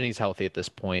would imagine he's healthy at this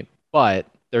point, but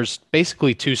there's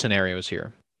basically 2 scenarios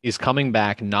here. He's coming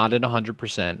back not at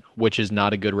 100%, which is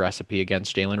not a good recipe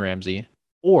against Jalen Ramsey,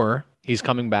 or he's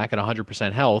coming back at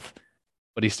 100% health,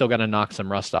 but he's still got to knock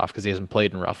some rust off because he hasn't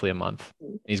played in roughly a month.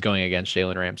 He's going against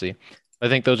Jalen Ramsey. I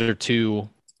think those are 2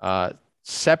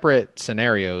 separate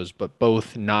scenarios, but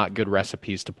both not good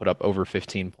recipes to put up over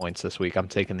 15 points this week. I'm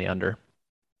taking the under.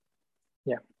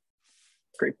 Yeah,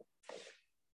 great.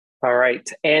 All right,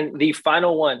 and the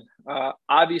final one,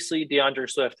 obviously DeAndre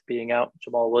Swift being out,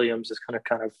 Jamal Williams is going to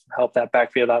kind of help that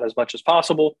backfield out as much as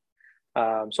possible.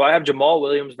 So I have Jamal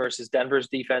Williams versus Denver's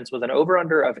defense with an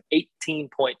over-under of 18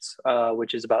 points,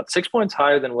 which is about 6 points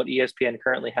higher than what ESPN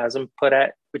currently has him put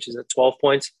at, which is at 12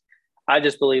 points. I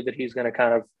just believe that he's going to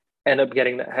kind of end up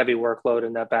getting that heavy workload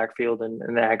in that backfield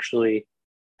and actually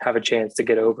have a chance to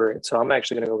get over it. So I'm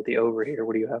actually going to go with the over here.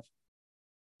 What do you have?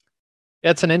 Yeah,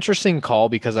 it's an interesting call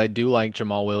because I do like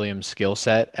Jamal Williams' skill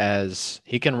set as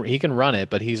he can run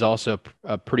it, but he's also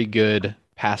a pretty good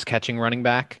pass catching running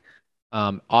back.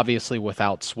 Obviously,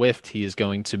 without Swift, he is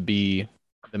going to be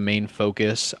the main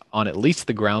focus on at least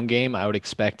the ground game. I would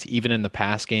expect even in the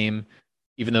pass game,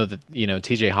 even though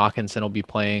TJ Hawkinson will be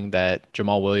playing, that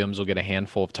Jamal Williams will get a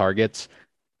handful of targets.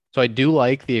 So I do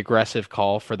like the aggressive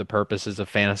call for the purposes of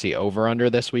fantasy over-under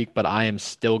this week, but I am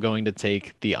still going to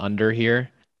take the under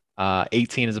here.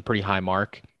 18 is a pretty high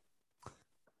mark.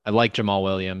 I like Jamal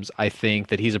Williams. I think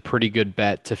that he's a pretty good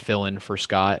bet to fill in for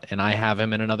Scott, and I have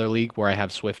him in another league where I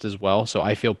have Swift as well. So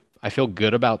I feel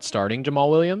good about starting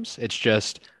Jamal Williams. It's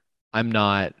just I'm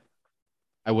not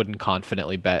I wouldn't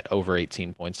confidently bet over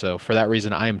 18 points. So for that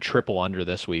reason, I am triple under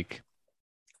this week.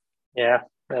 Yeah,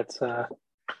 that's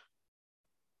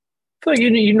so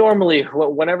you normally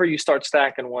whenever you start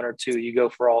stacking one or two, you go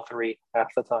for all three half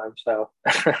the time. So,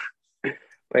 but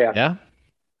yeah, Yeah,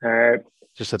 all right.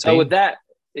 just a So with theme. that,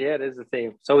 yeah, it is a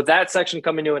theme. So with that section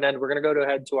coming to an end, we're going to go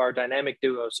ahead to our dynamic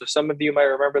duo. So some of you might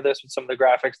remember this with some of the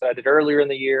graphics that I did earlier in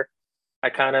the year. I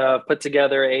kind of put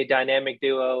together a dynamic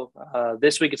duo.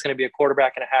 This week it's going to be a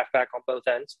quarterback and a halfback on both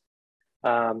ends.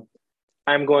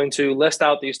 I'm going to list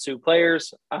out these two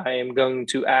players. I am going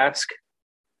to ask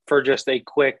for just a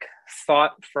quick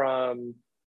thought from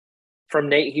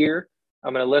Nate here.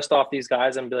 I'm going to list off these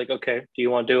guys and be like, okay, do you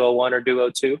want duo one or duo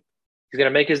two? He's going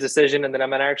to make his decision, and then I'm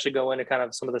going to actually go into kind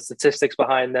of some of the statistics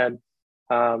behind them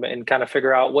and kind of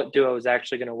figure out what duo is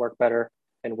actually going to work better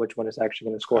and which one is actually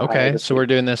going to score higher Okay, this so week. we're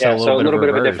doing this a Yeah, little so a bit of little bit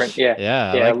of a different, reverse. I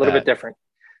yeah, a like little bit that. different.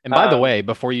 And by the way,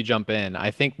 before you jump in, I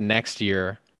think next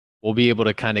year we'll be able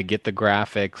to kind of get the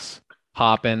graphics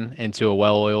popping into a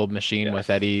well-oiled machine with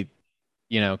Yes. Eddie,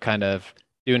 kind of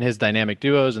doing his dynamic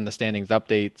duos and the standings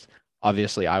updates.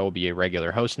 Obviously, I will be a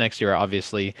regular host next year.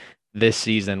 Obviously, this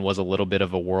season was a little bit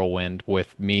of a whirlwind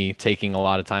with me taking a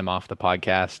lot of time off the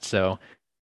podcast. So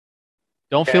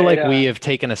don't Yeah, feel like we have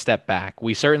taken a step back.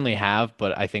 We certainly have,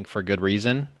 but I think for good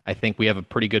reason. I think we have a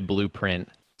pretty good blueprint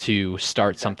to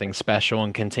start something special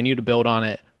and continue to build on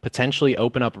it, potentially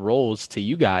open up roles to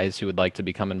you guys who would like to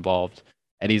become involved.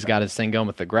 Eddie's got his thing going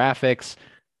with the graphics.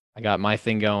 I got my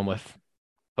thing going with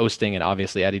hosting, and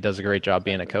obviously Eddie does a great job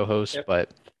being a co-host, Yep. but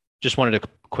just wanted to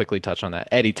quickly touch on that.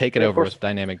 Eddie, take it Yeah, of over course. with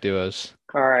dynamic duos.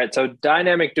 All right, so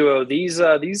dynamic duo. These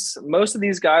most of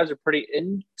these guys are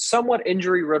somewhat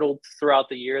injury riddled throughout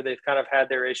the year. They've kind of had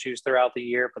their issues throughout the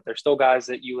year, but they're still guys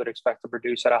that you would expect to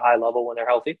produce at a high level when they're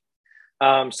healthy.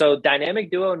 So dynamic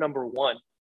duo number one,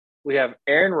 we have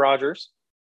Aaron Rodgers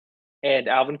and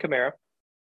Alvin Kamara.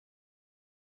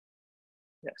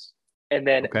 Yes, and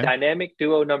then Okay. dynamic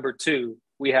duo number two,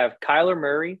 we have Kyler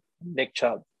Murray, Nick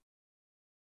Chubb.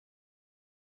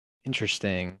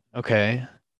 Interesting. Okay.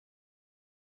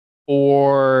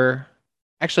 Or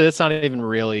actually, that's not even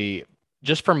really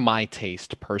just for my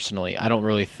taste personally. I don't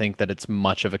really think that it's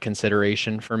much of a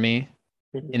consideration for me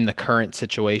in the current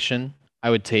situation.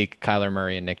 I would take Kyler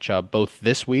Murray and Nick Chubb both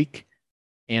this week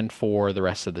and for the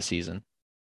rest of the season.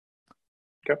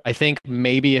 Okay. I think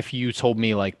maybe if you told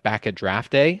me like back at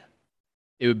draft day,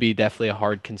 it would be definitely a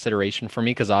hard consideration for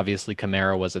me because obviously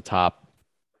Kamara was a top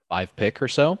 5 pick or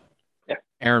so. Yeah.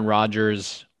 Aaron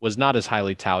Rodgers was not as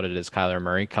highly touted as Kyler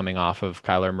Murray coming off of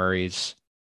Kyler Murray's,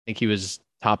 I think he was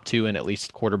top 2 in at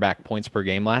least quarterback points per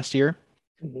game last year.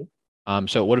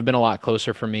 So it would have been a lot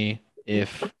closer for me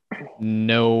if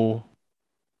no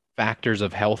factors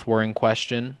of health were in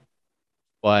question.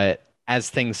 But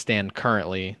as things stand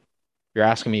currently, you're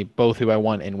asking me both who I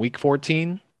want in week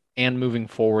 14 and moving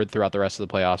forward throughout the rest of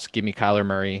the playoffs. Give me Kyler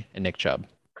Murray and Nick Chubb.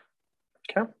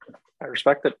 Okay. I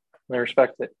respect it.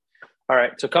 All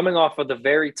right. So coming off of the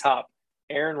very top,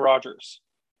 Aaron Rodgers,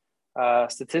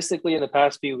 statistically in the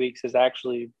past few weeks has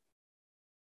actually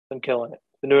been killing it.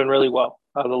 Been doing really well.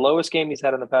 The lowest game he's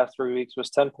had in the past 3 weeks was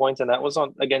 10 points, and that was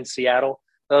on against Seattle.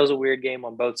 That was a weird game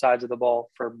on both sides of the ball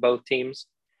for both teams.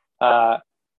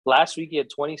 Last week he had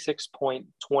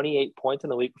 26.28 points,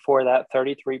 and the week before that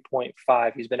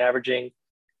 33.5. He's been averaging.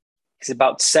 He's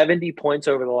about 70 points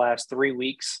over the last 3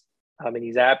 weeks. And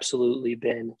he's absolutely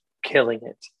been killing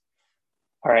it.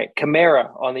 All right,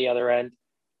 Kamara on the other end.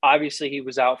 Obviously, he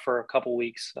was out for a couple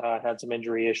weeks, had some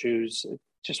injury issues. It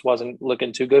just wasn't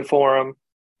looking too good for him.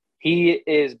 He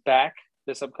is back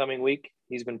this upcoming week.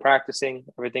 He's been practicing.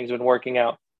 Everything's been working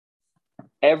out.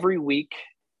 Every week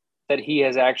that he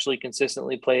has actually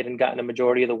consistently played and gotten a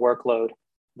majority of the workload,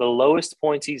 the lowest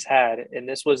points he's had, and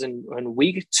this was in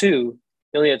week 2,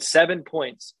 he only had 7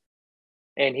 points.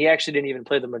 And he actually didn't even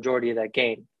play the majority of that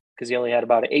game because he only had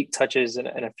about 8 touches and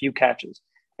a few catches.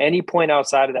 Any point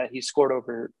outside of that, he scored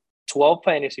over 12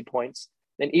 fantasy points.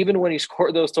 And even when he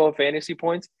scored those 12 fantasy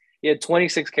points, he had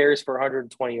 26 carries for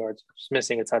 120 yards, just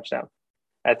missing a touchdown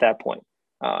at that point.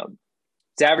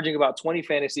 He's averaging about 20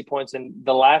 fantasy points. In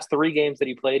the last 3 games that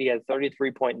he played, he had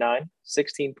 33.9,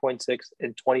 16.6,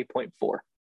 and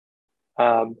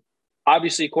 20.4.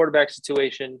 Obviously, quarterback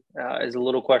situation is a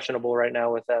little questionable right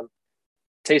now with them.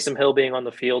 Taysom Hill being on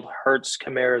the field hurts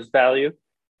Kamara's value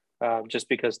just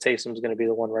because Taysom's going to be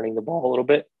the one running the ball a little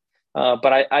bit.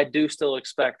 But I do still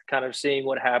expect kind of seeing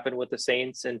what happened with the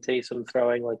Saints and Taysom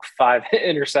throwing like 5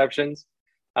 interceptions.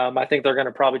 I think they're going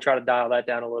to probably try to dial that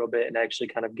down a little bit and actually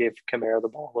kind of give Kamara the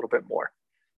ball a little bit more.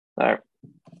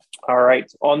 All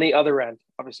right. On the other end,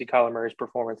 obviously Kyler Murray's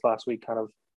performance last week kind of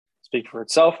speaks for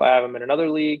itself. I have him in another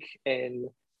league, in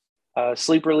a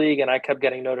sleeper league, and I kept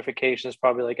getting notifications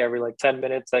probably like every 10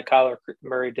 minutes that Kyler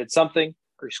Murray did something,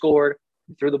 or he scored,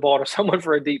 he threw the ball to someone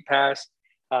for a deep pass.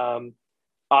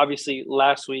 Obviously,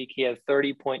 last week he had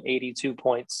 30.82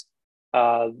 points.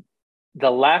 The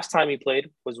last time he played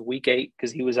was week 8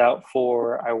 because he was out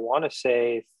for, I want to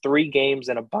say, 3 games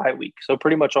and a bye week. So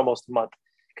pretty much almost a month,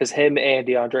 because him and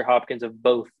DeAndre Hopkins have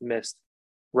both missed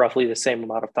roughly the same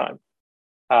amount of time.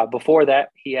 Before that,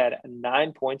 he had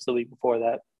 9 points the week before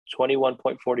that,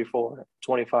 21.44,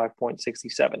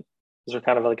 25.67. Those are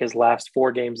kind of like his last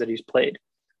 4 games that he's played.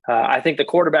 I think the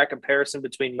quarterback comparison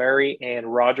between Murray and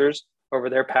Rodgers over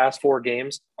their past 4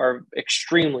 games are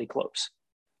extremely close.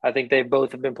 I think they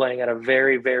both have been playing at a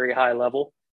very, very high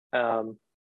level. And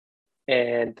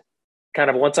kind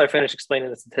of once I finish explaining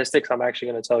the statistics, I'm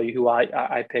actually going to tell you who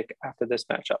I pick after this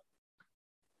matchup.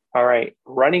 All right.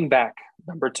 Running back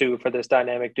number 2 for this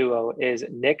dynamic duo is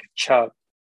Nick Chubb.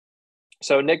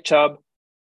 So Nick Chubb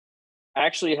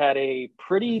actually had a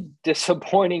pretty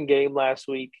disappointing game last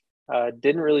week.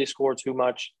 Didn't really score too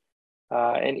much.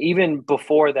 And even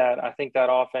before that, I think that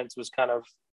offense was kind of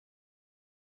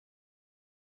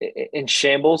in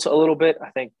shambles a little bit. I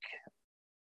think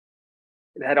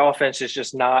that offense is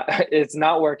just it's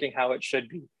not working how it should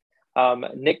be.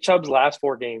 Nick Chubb's last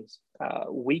 4 games,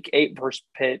 week 8 versus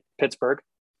Pittsburgh,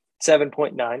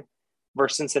 7.9.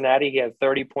 Versus Cincinnati, he had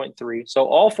 30.3. So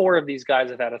all 4 of these guys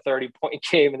have had a 30-point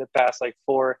game in the past,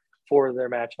 four of their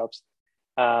matchups.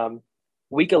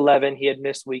 Week 11, he had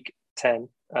missed week 10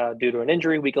 due to an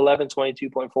injury. Week 11,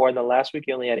 22.4. And then last week,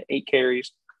 he only had 8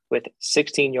 carries with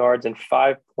 16 yards and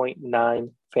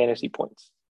 5.9 fantasy points.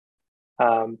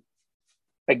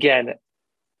 Again,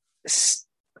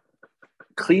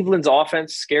 Cleveland's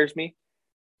offense scares me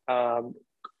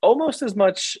almost as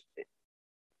much.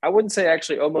 I wouldn't say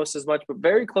actually almost as much, but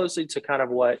very closely to kind of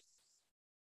what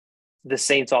the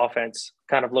Saints offense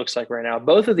kind of looks like right now.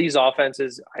 Both of these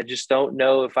offenses, I just don't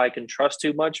know if I can trust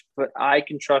too much, but I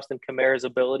can trust in Kamara's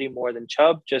ability more than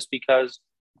Chubb, just because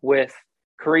with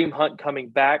Kareem Hunt coming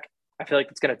back, I feel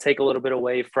like it's going to take a little bit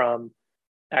away from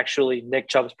actually Nick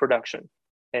Chubb's production.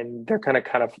 And they're going to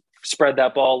kind of spread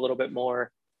that ball a little bit more,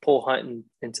 pull Hunt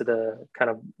into the kind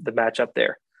of the matchup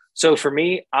there. So for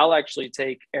me, I'll actually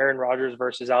take Aaron Rodgers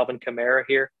versus Alvin Kamara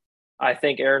here. I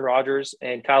think Aaron Rodgers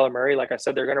and Kyler Murray, like I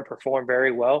said, they're going to perform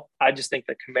very well. I just think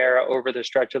that Kamara over the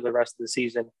stretch of the rest of the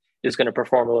season is going to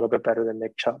perform a little bit better than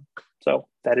Nick Chubb. So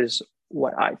that is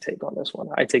what I take on this one.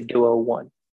 I take duo 1.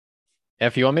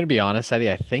 If you want me to be honest, Eddie,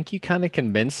 I think you kind of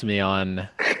convinced me on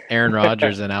Aaron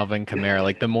Rodgers and Alvin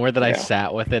Kamara. The more that I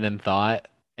sat with it and thought,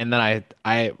 and then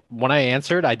I when I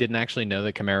answered, I didn't actually know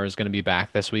that Kamara was going to be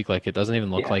back this week. It doesn't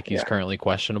even look like he's currently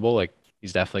questionable.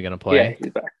 He's definitely going to play. Yeah,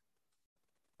 he's back.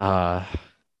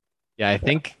 I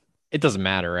think it doesn't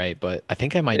matter, right? But I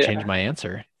think I might change my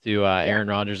answer to Aaron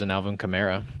Rodgers and Alvin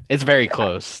Kamara. It's very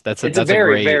close. That's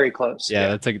very, very close.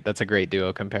 Yeah, that's a great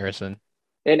duo comparison.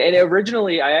 And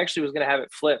originally, I actually was going to have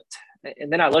it flipped.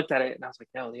 And then I looked at it, and I was like,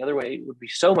 no, the other way would be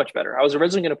so much better. I was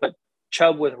originally going to put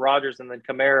Chubb with Rodgers and then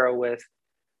Kamara with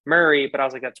Murray, but I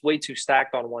was like, that's way too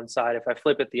stacked on one side. If I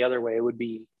flip it the other way, it would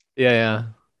be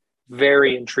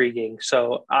very intriguing.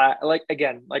 So like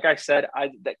I said,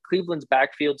 that Cleveland's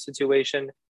backfield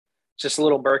situation, just a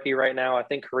little murky right now. I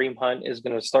think Kareem Hunt is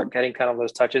going to start getting kind of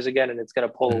those touches again, and it's going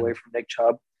to pull away from Nick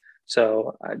Chubb.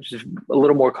 So I'm just a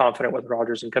little more confident with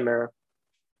Rodgers and Kamara.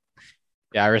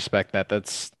 Yeah, I respect that.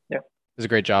 That's a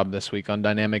great job this week on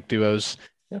dynamic duos.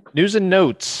 News and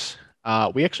notes.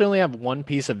 We actually only have one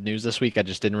piece of news this week. I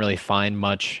just didn't really find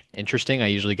much interesting. I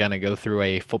usually kind of go through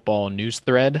a football news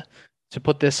thread to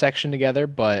put this section together,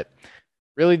 but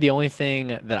really the only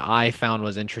thing that I found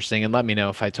was interesting, and let me know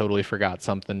if I totally forgot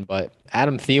something, but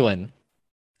Adam Thielen,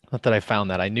 not that I found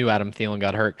that. I knew Adam Thielen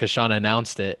got hurt because Sean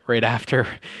announced it right after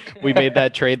we made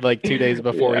that trade 2 days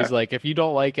before. He's like, if you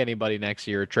don't like anybody next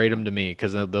year, trade them to me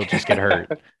because they'll just get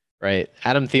hurt. Right.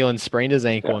 Adam Thielen sprained his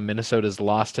ankle and Minnesota's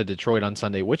lost to Detroit on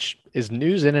Sunday, which is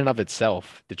news in and of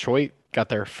itself. Detroit got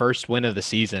their first win of the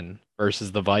season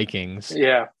versus the Vikings.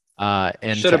 Yeah.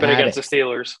 And should have been against the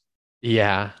Steelers.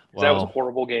 Yeah. Well, that was a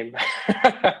horrible game.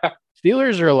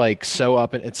 Steelers are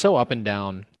it's so up and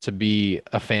down to be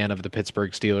a fan of the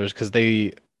Pittsburgh Steelers because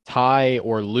they tie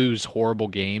or lose horrible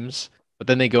games, but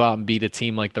then they go out and beat a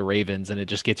team like the Ravens and it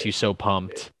just gets you so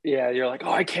pumped. Yeah. You're like,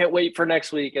 oh, I can't wait for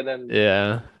next week. And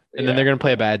then And then they're going to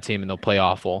play a bad team and they'll play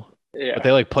awful. Yeah. But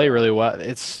they like play really well.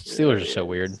 Steelers are so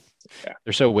weird. Yeah.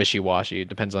 They're so wishy-washy. It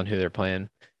depends on who they're playing.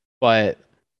 But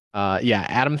yeah,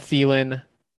 Adam Thielen,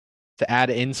 to add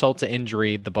insult to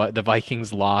injury, the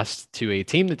Vikings lost to a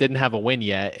team that didn't have a win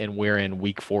yet, and we're in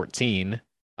week 14.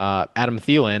 Adam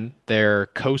Thielen, their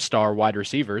co-star wide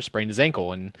receiver, sprained his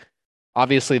ankle. And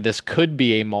obviously this could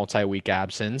be a multi-week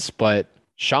absence, but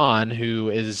Sean, who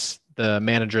is the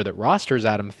manager that rosters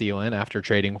Adam Thielen after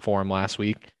trading for him last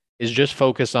week, is just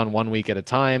focused on 1 week at a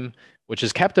time, which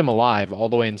has kept him alive all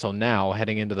the way until now,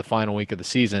 heading into the final week of the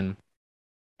season.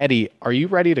 Eddie, are you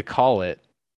ready to call it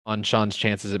on Sean's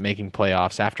chances at making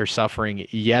playoffs after suffering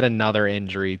yet another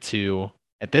injury to,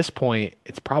 at this point,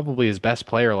 it's probably his best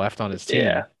player left on his team?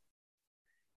 Yeah.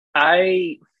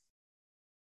 I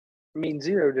mean,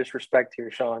 zero disrespect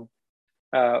here, Sean.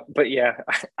 But yeah,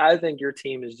 I think your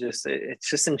team is it's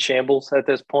just in shambles at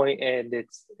this point, and it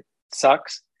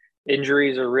sucks.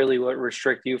 Injuries are really what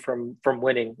restrict you from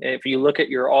winning. If you look at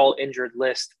your all injured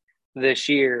list this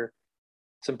year,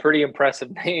 some pretty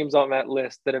impressive names on that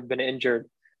list that have been injured.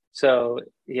 So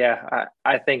yeah,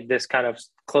 I think this kind of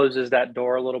closes that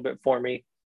door a little bit for me,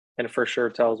 and for sure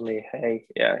tells me, hey,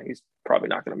 yeah, he's probably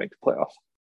not going to make the playoffs.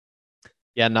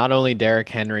 Yeah, not only Derrick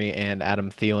Henry and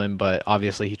Adam Thielen, but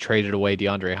obviously he traded away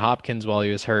DeAndre Hopkins while he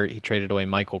was hurt. He traded away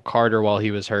Michael Carter while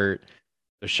he was hurt.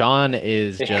 So Sean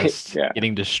is just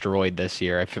getting destroyed this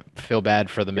year. I feel bad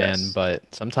for the man, but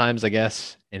sometimes I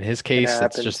guess in his case,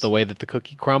 it's just the way that the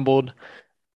cookie crumbled.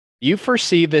 You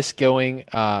foresee this giving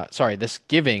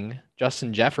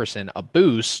Justin Jefferson a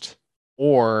boost,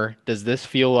 or does this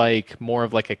feel like more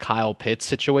of like a Kyle Pitts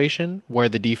situation where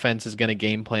the defense is going to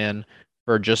game plan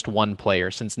for just one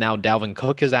player, since now Dalvin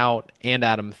Cook is out and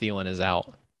Adam Thielen is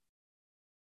out?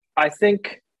 I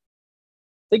think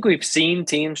we've seen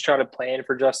teams try to plan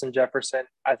for Justin Jefferson.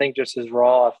 I think just his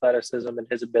raw athleticism and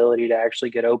his ability to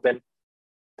actually get open,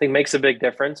 I think makes a big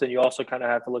difference. And you also kind of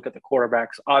have to look at the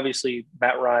quarterbacks. Obviously,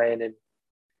 Matt Ryan and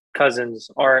Cousins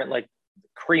aren't like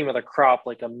cream of the crop,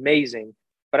 like amazing.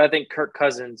 But I think Kirk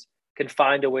Cousins can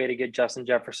find a way to get Justin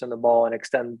Jefferson the ball and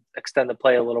extend the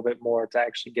play a little bit more to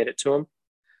actually get it to him.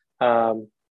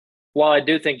 While I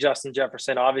do think Justin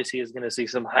Jefferson obviously is going to see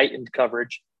some heightened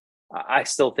coverage, I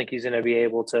still think he's going to be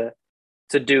able to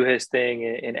do his thing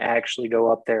and actually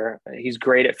go up there. He's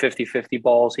great at 50-50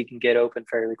 balls. He can get open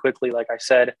fairly quickly. Like I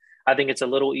said, I think it's a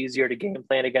little easier to game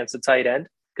plan against a tight end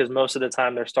because most of the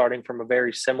time they're starting from a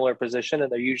very similar position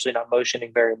and they're usually not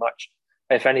motioning very much.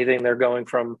 If anything, they're going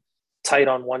from tight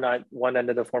on one end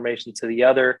of the formation to the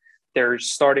other. They're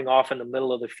starting off in the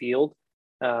middle of the field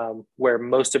where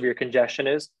most of your congestion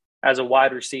is. As a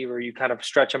wide receiver, you kind of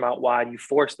stretch them out wide. You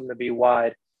force them to be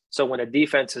wide. So when a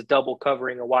defense is double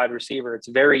covering a wide receiver, it's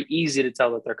very easy to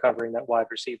tell that they're covering that wide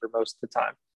receiver most of the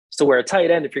time. So where a tight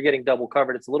end, if you're getting double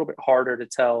covered, it's a little bit harder to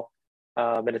tell,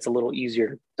 and it's a little easier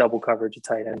to double coverage a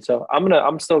tight end. So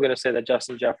I'm still gonna say that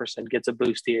Justin Jefferson gets a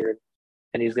boost here,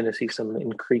 and he's gonna see some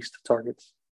increased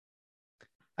targets.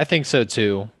 I think so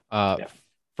too.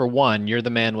 For one, you're the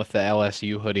man with the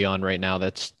LSU hoodie on right now.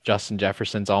 That's Justin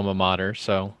Jefferson's alma mater.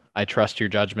 So I trust your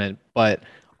judgment. But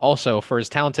also, for as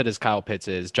talented as Kyle Pitts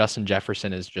is, Justin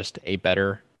Jefferson is just a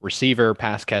better receiver,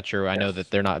 pass catcher. I know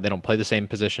that they don't play the same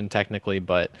position technically,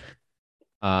 but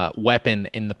weapon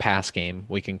in the pass game,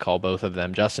 we can call both of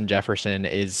them. Justin Jefferson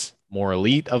is more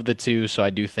elite of the two. So I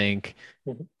do think,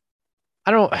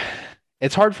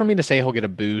 it's hard for me to say he'll get a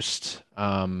boost.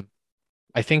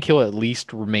 I think he'll at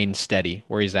least remain steady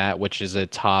where he's at, which is a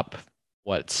top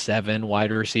 7 wide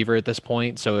receiver at this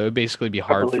point. So it would basically be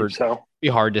hard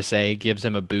to say gives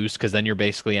him a boost because then you're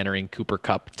basically entering Cooper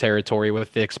Kupp territory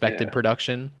with the expected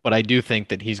production. But I do think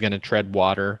that he's going to tread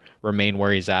water, remain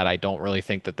where he's at. I don't really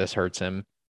think that this hurts him.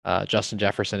 Justin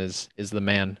Jefferson is the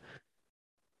man.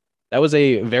 That was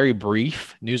a very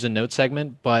brief news and notes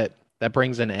segment, but that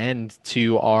brings an end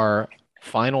to our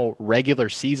final regular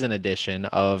season edition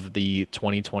of the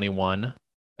 2021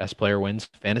 Best Player Wins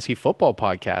Fantasy Football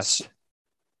Podcast.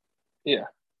 Yeah.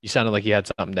 You sounded like you had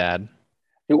something to add.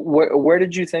 Where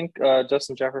did you think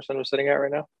Justin Jefferson was sitting at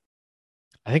right now?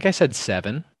 I think I said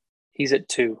 7. He's at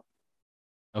 2.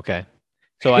 Okay.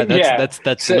 So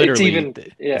that's so literally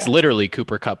it's literally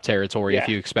Cooper Kupp territory if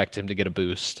you expect him to get a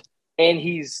boost. And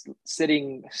he's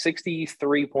sitting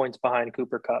 63 points behind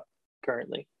Cooper Kupp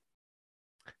currently.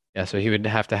 Yeah, so he would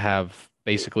have to have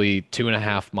basically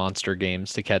 2.5 monster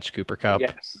games to catch Cooper Kupp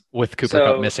with Cooper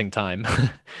Kupp missing time.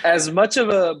 As much of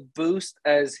a boost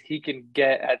as he can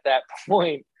get at that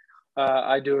point,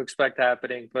 I do expect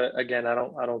happening. But again, I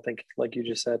don't think, like you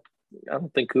just said, I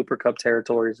don't think Cooper Kupp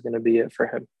territory is going to be it for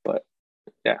him. But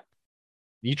yeah.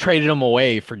 You traded him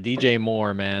away for DJ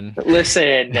Moore, man.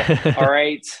 Listen, all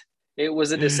right. It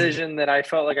was a decision that I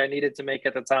felt like I needed to make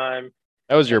at the time.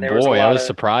 That was your boy. I was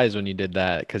surprised when you did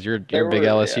that because you're a big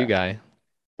LSU guy.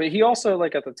 But he also,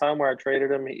 like, at the time where I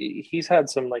traded him, he's had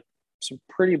some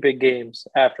pretty big games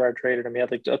after I traded him. He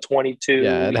had like a 22.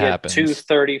 Yeah, it happens. 2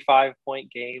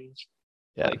 35-point games.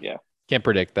 Yeah. Can't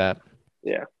predict that.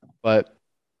 Yeah. But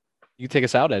you take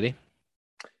us out, Eddie.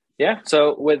 Yeah.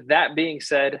 So with that being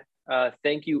said,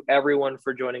 thank you everyone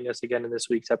for joining us again in this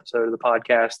week's episode of the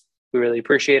podcast. We really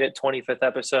appreciate it. 25th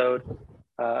episode.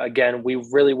 Again, we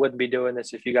really wouldn't be doing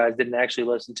this if you guys didn't actually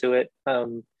listen to it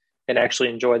and actually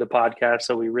enjoy the podcast.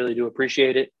 So we really do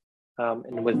appreciate it.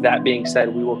 And with that being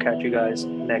said, we will catch you guys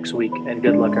next week, and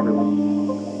good luck, everyone.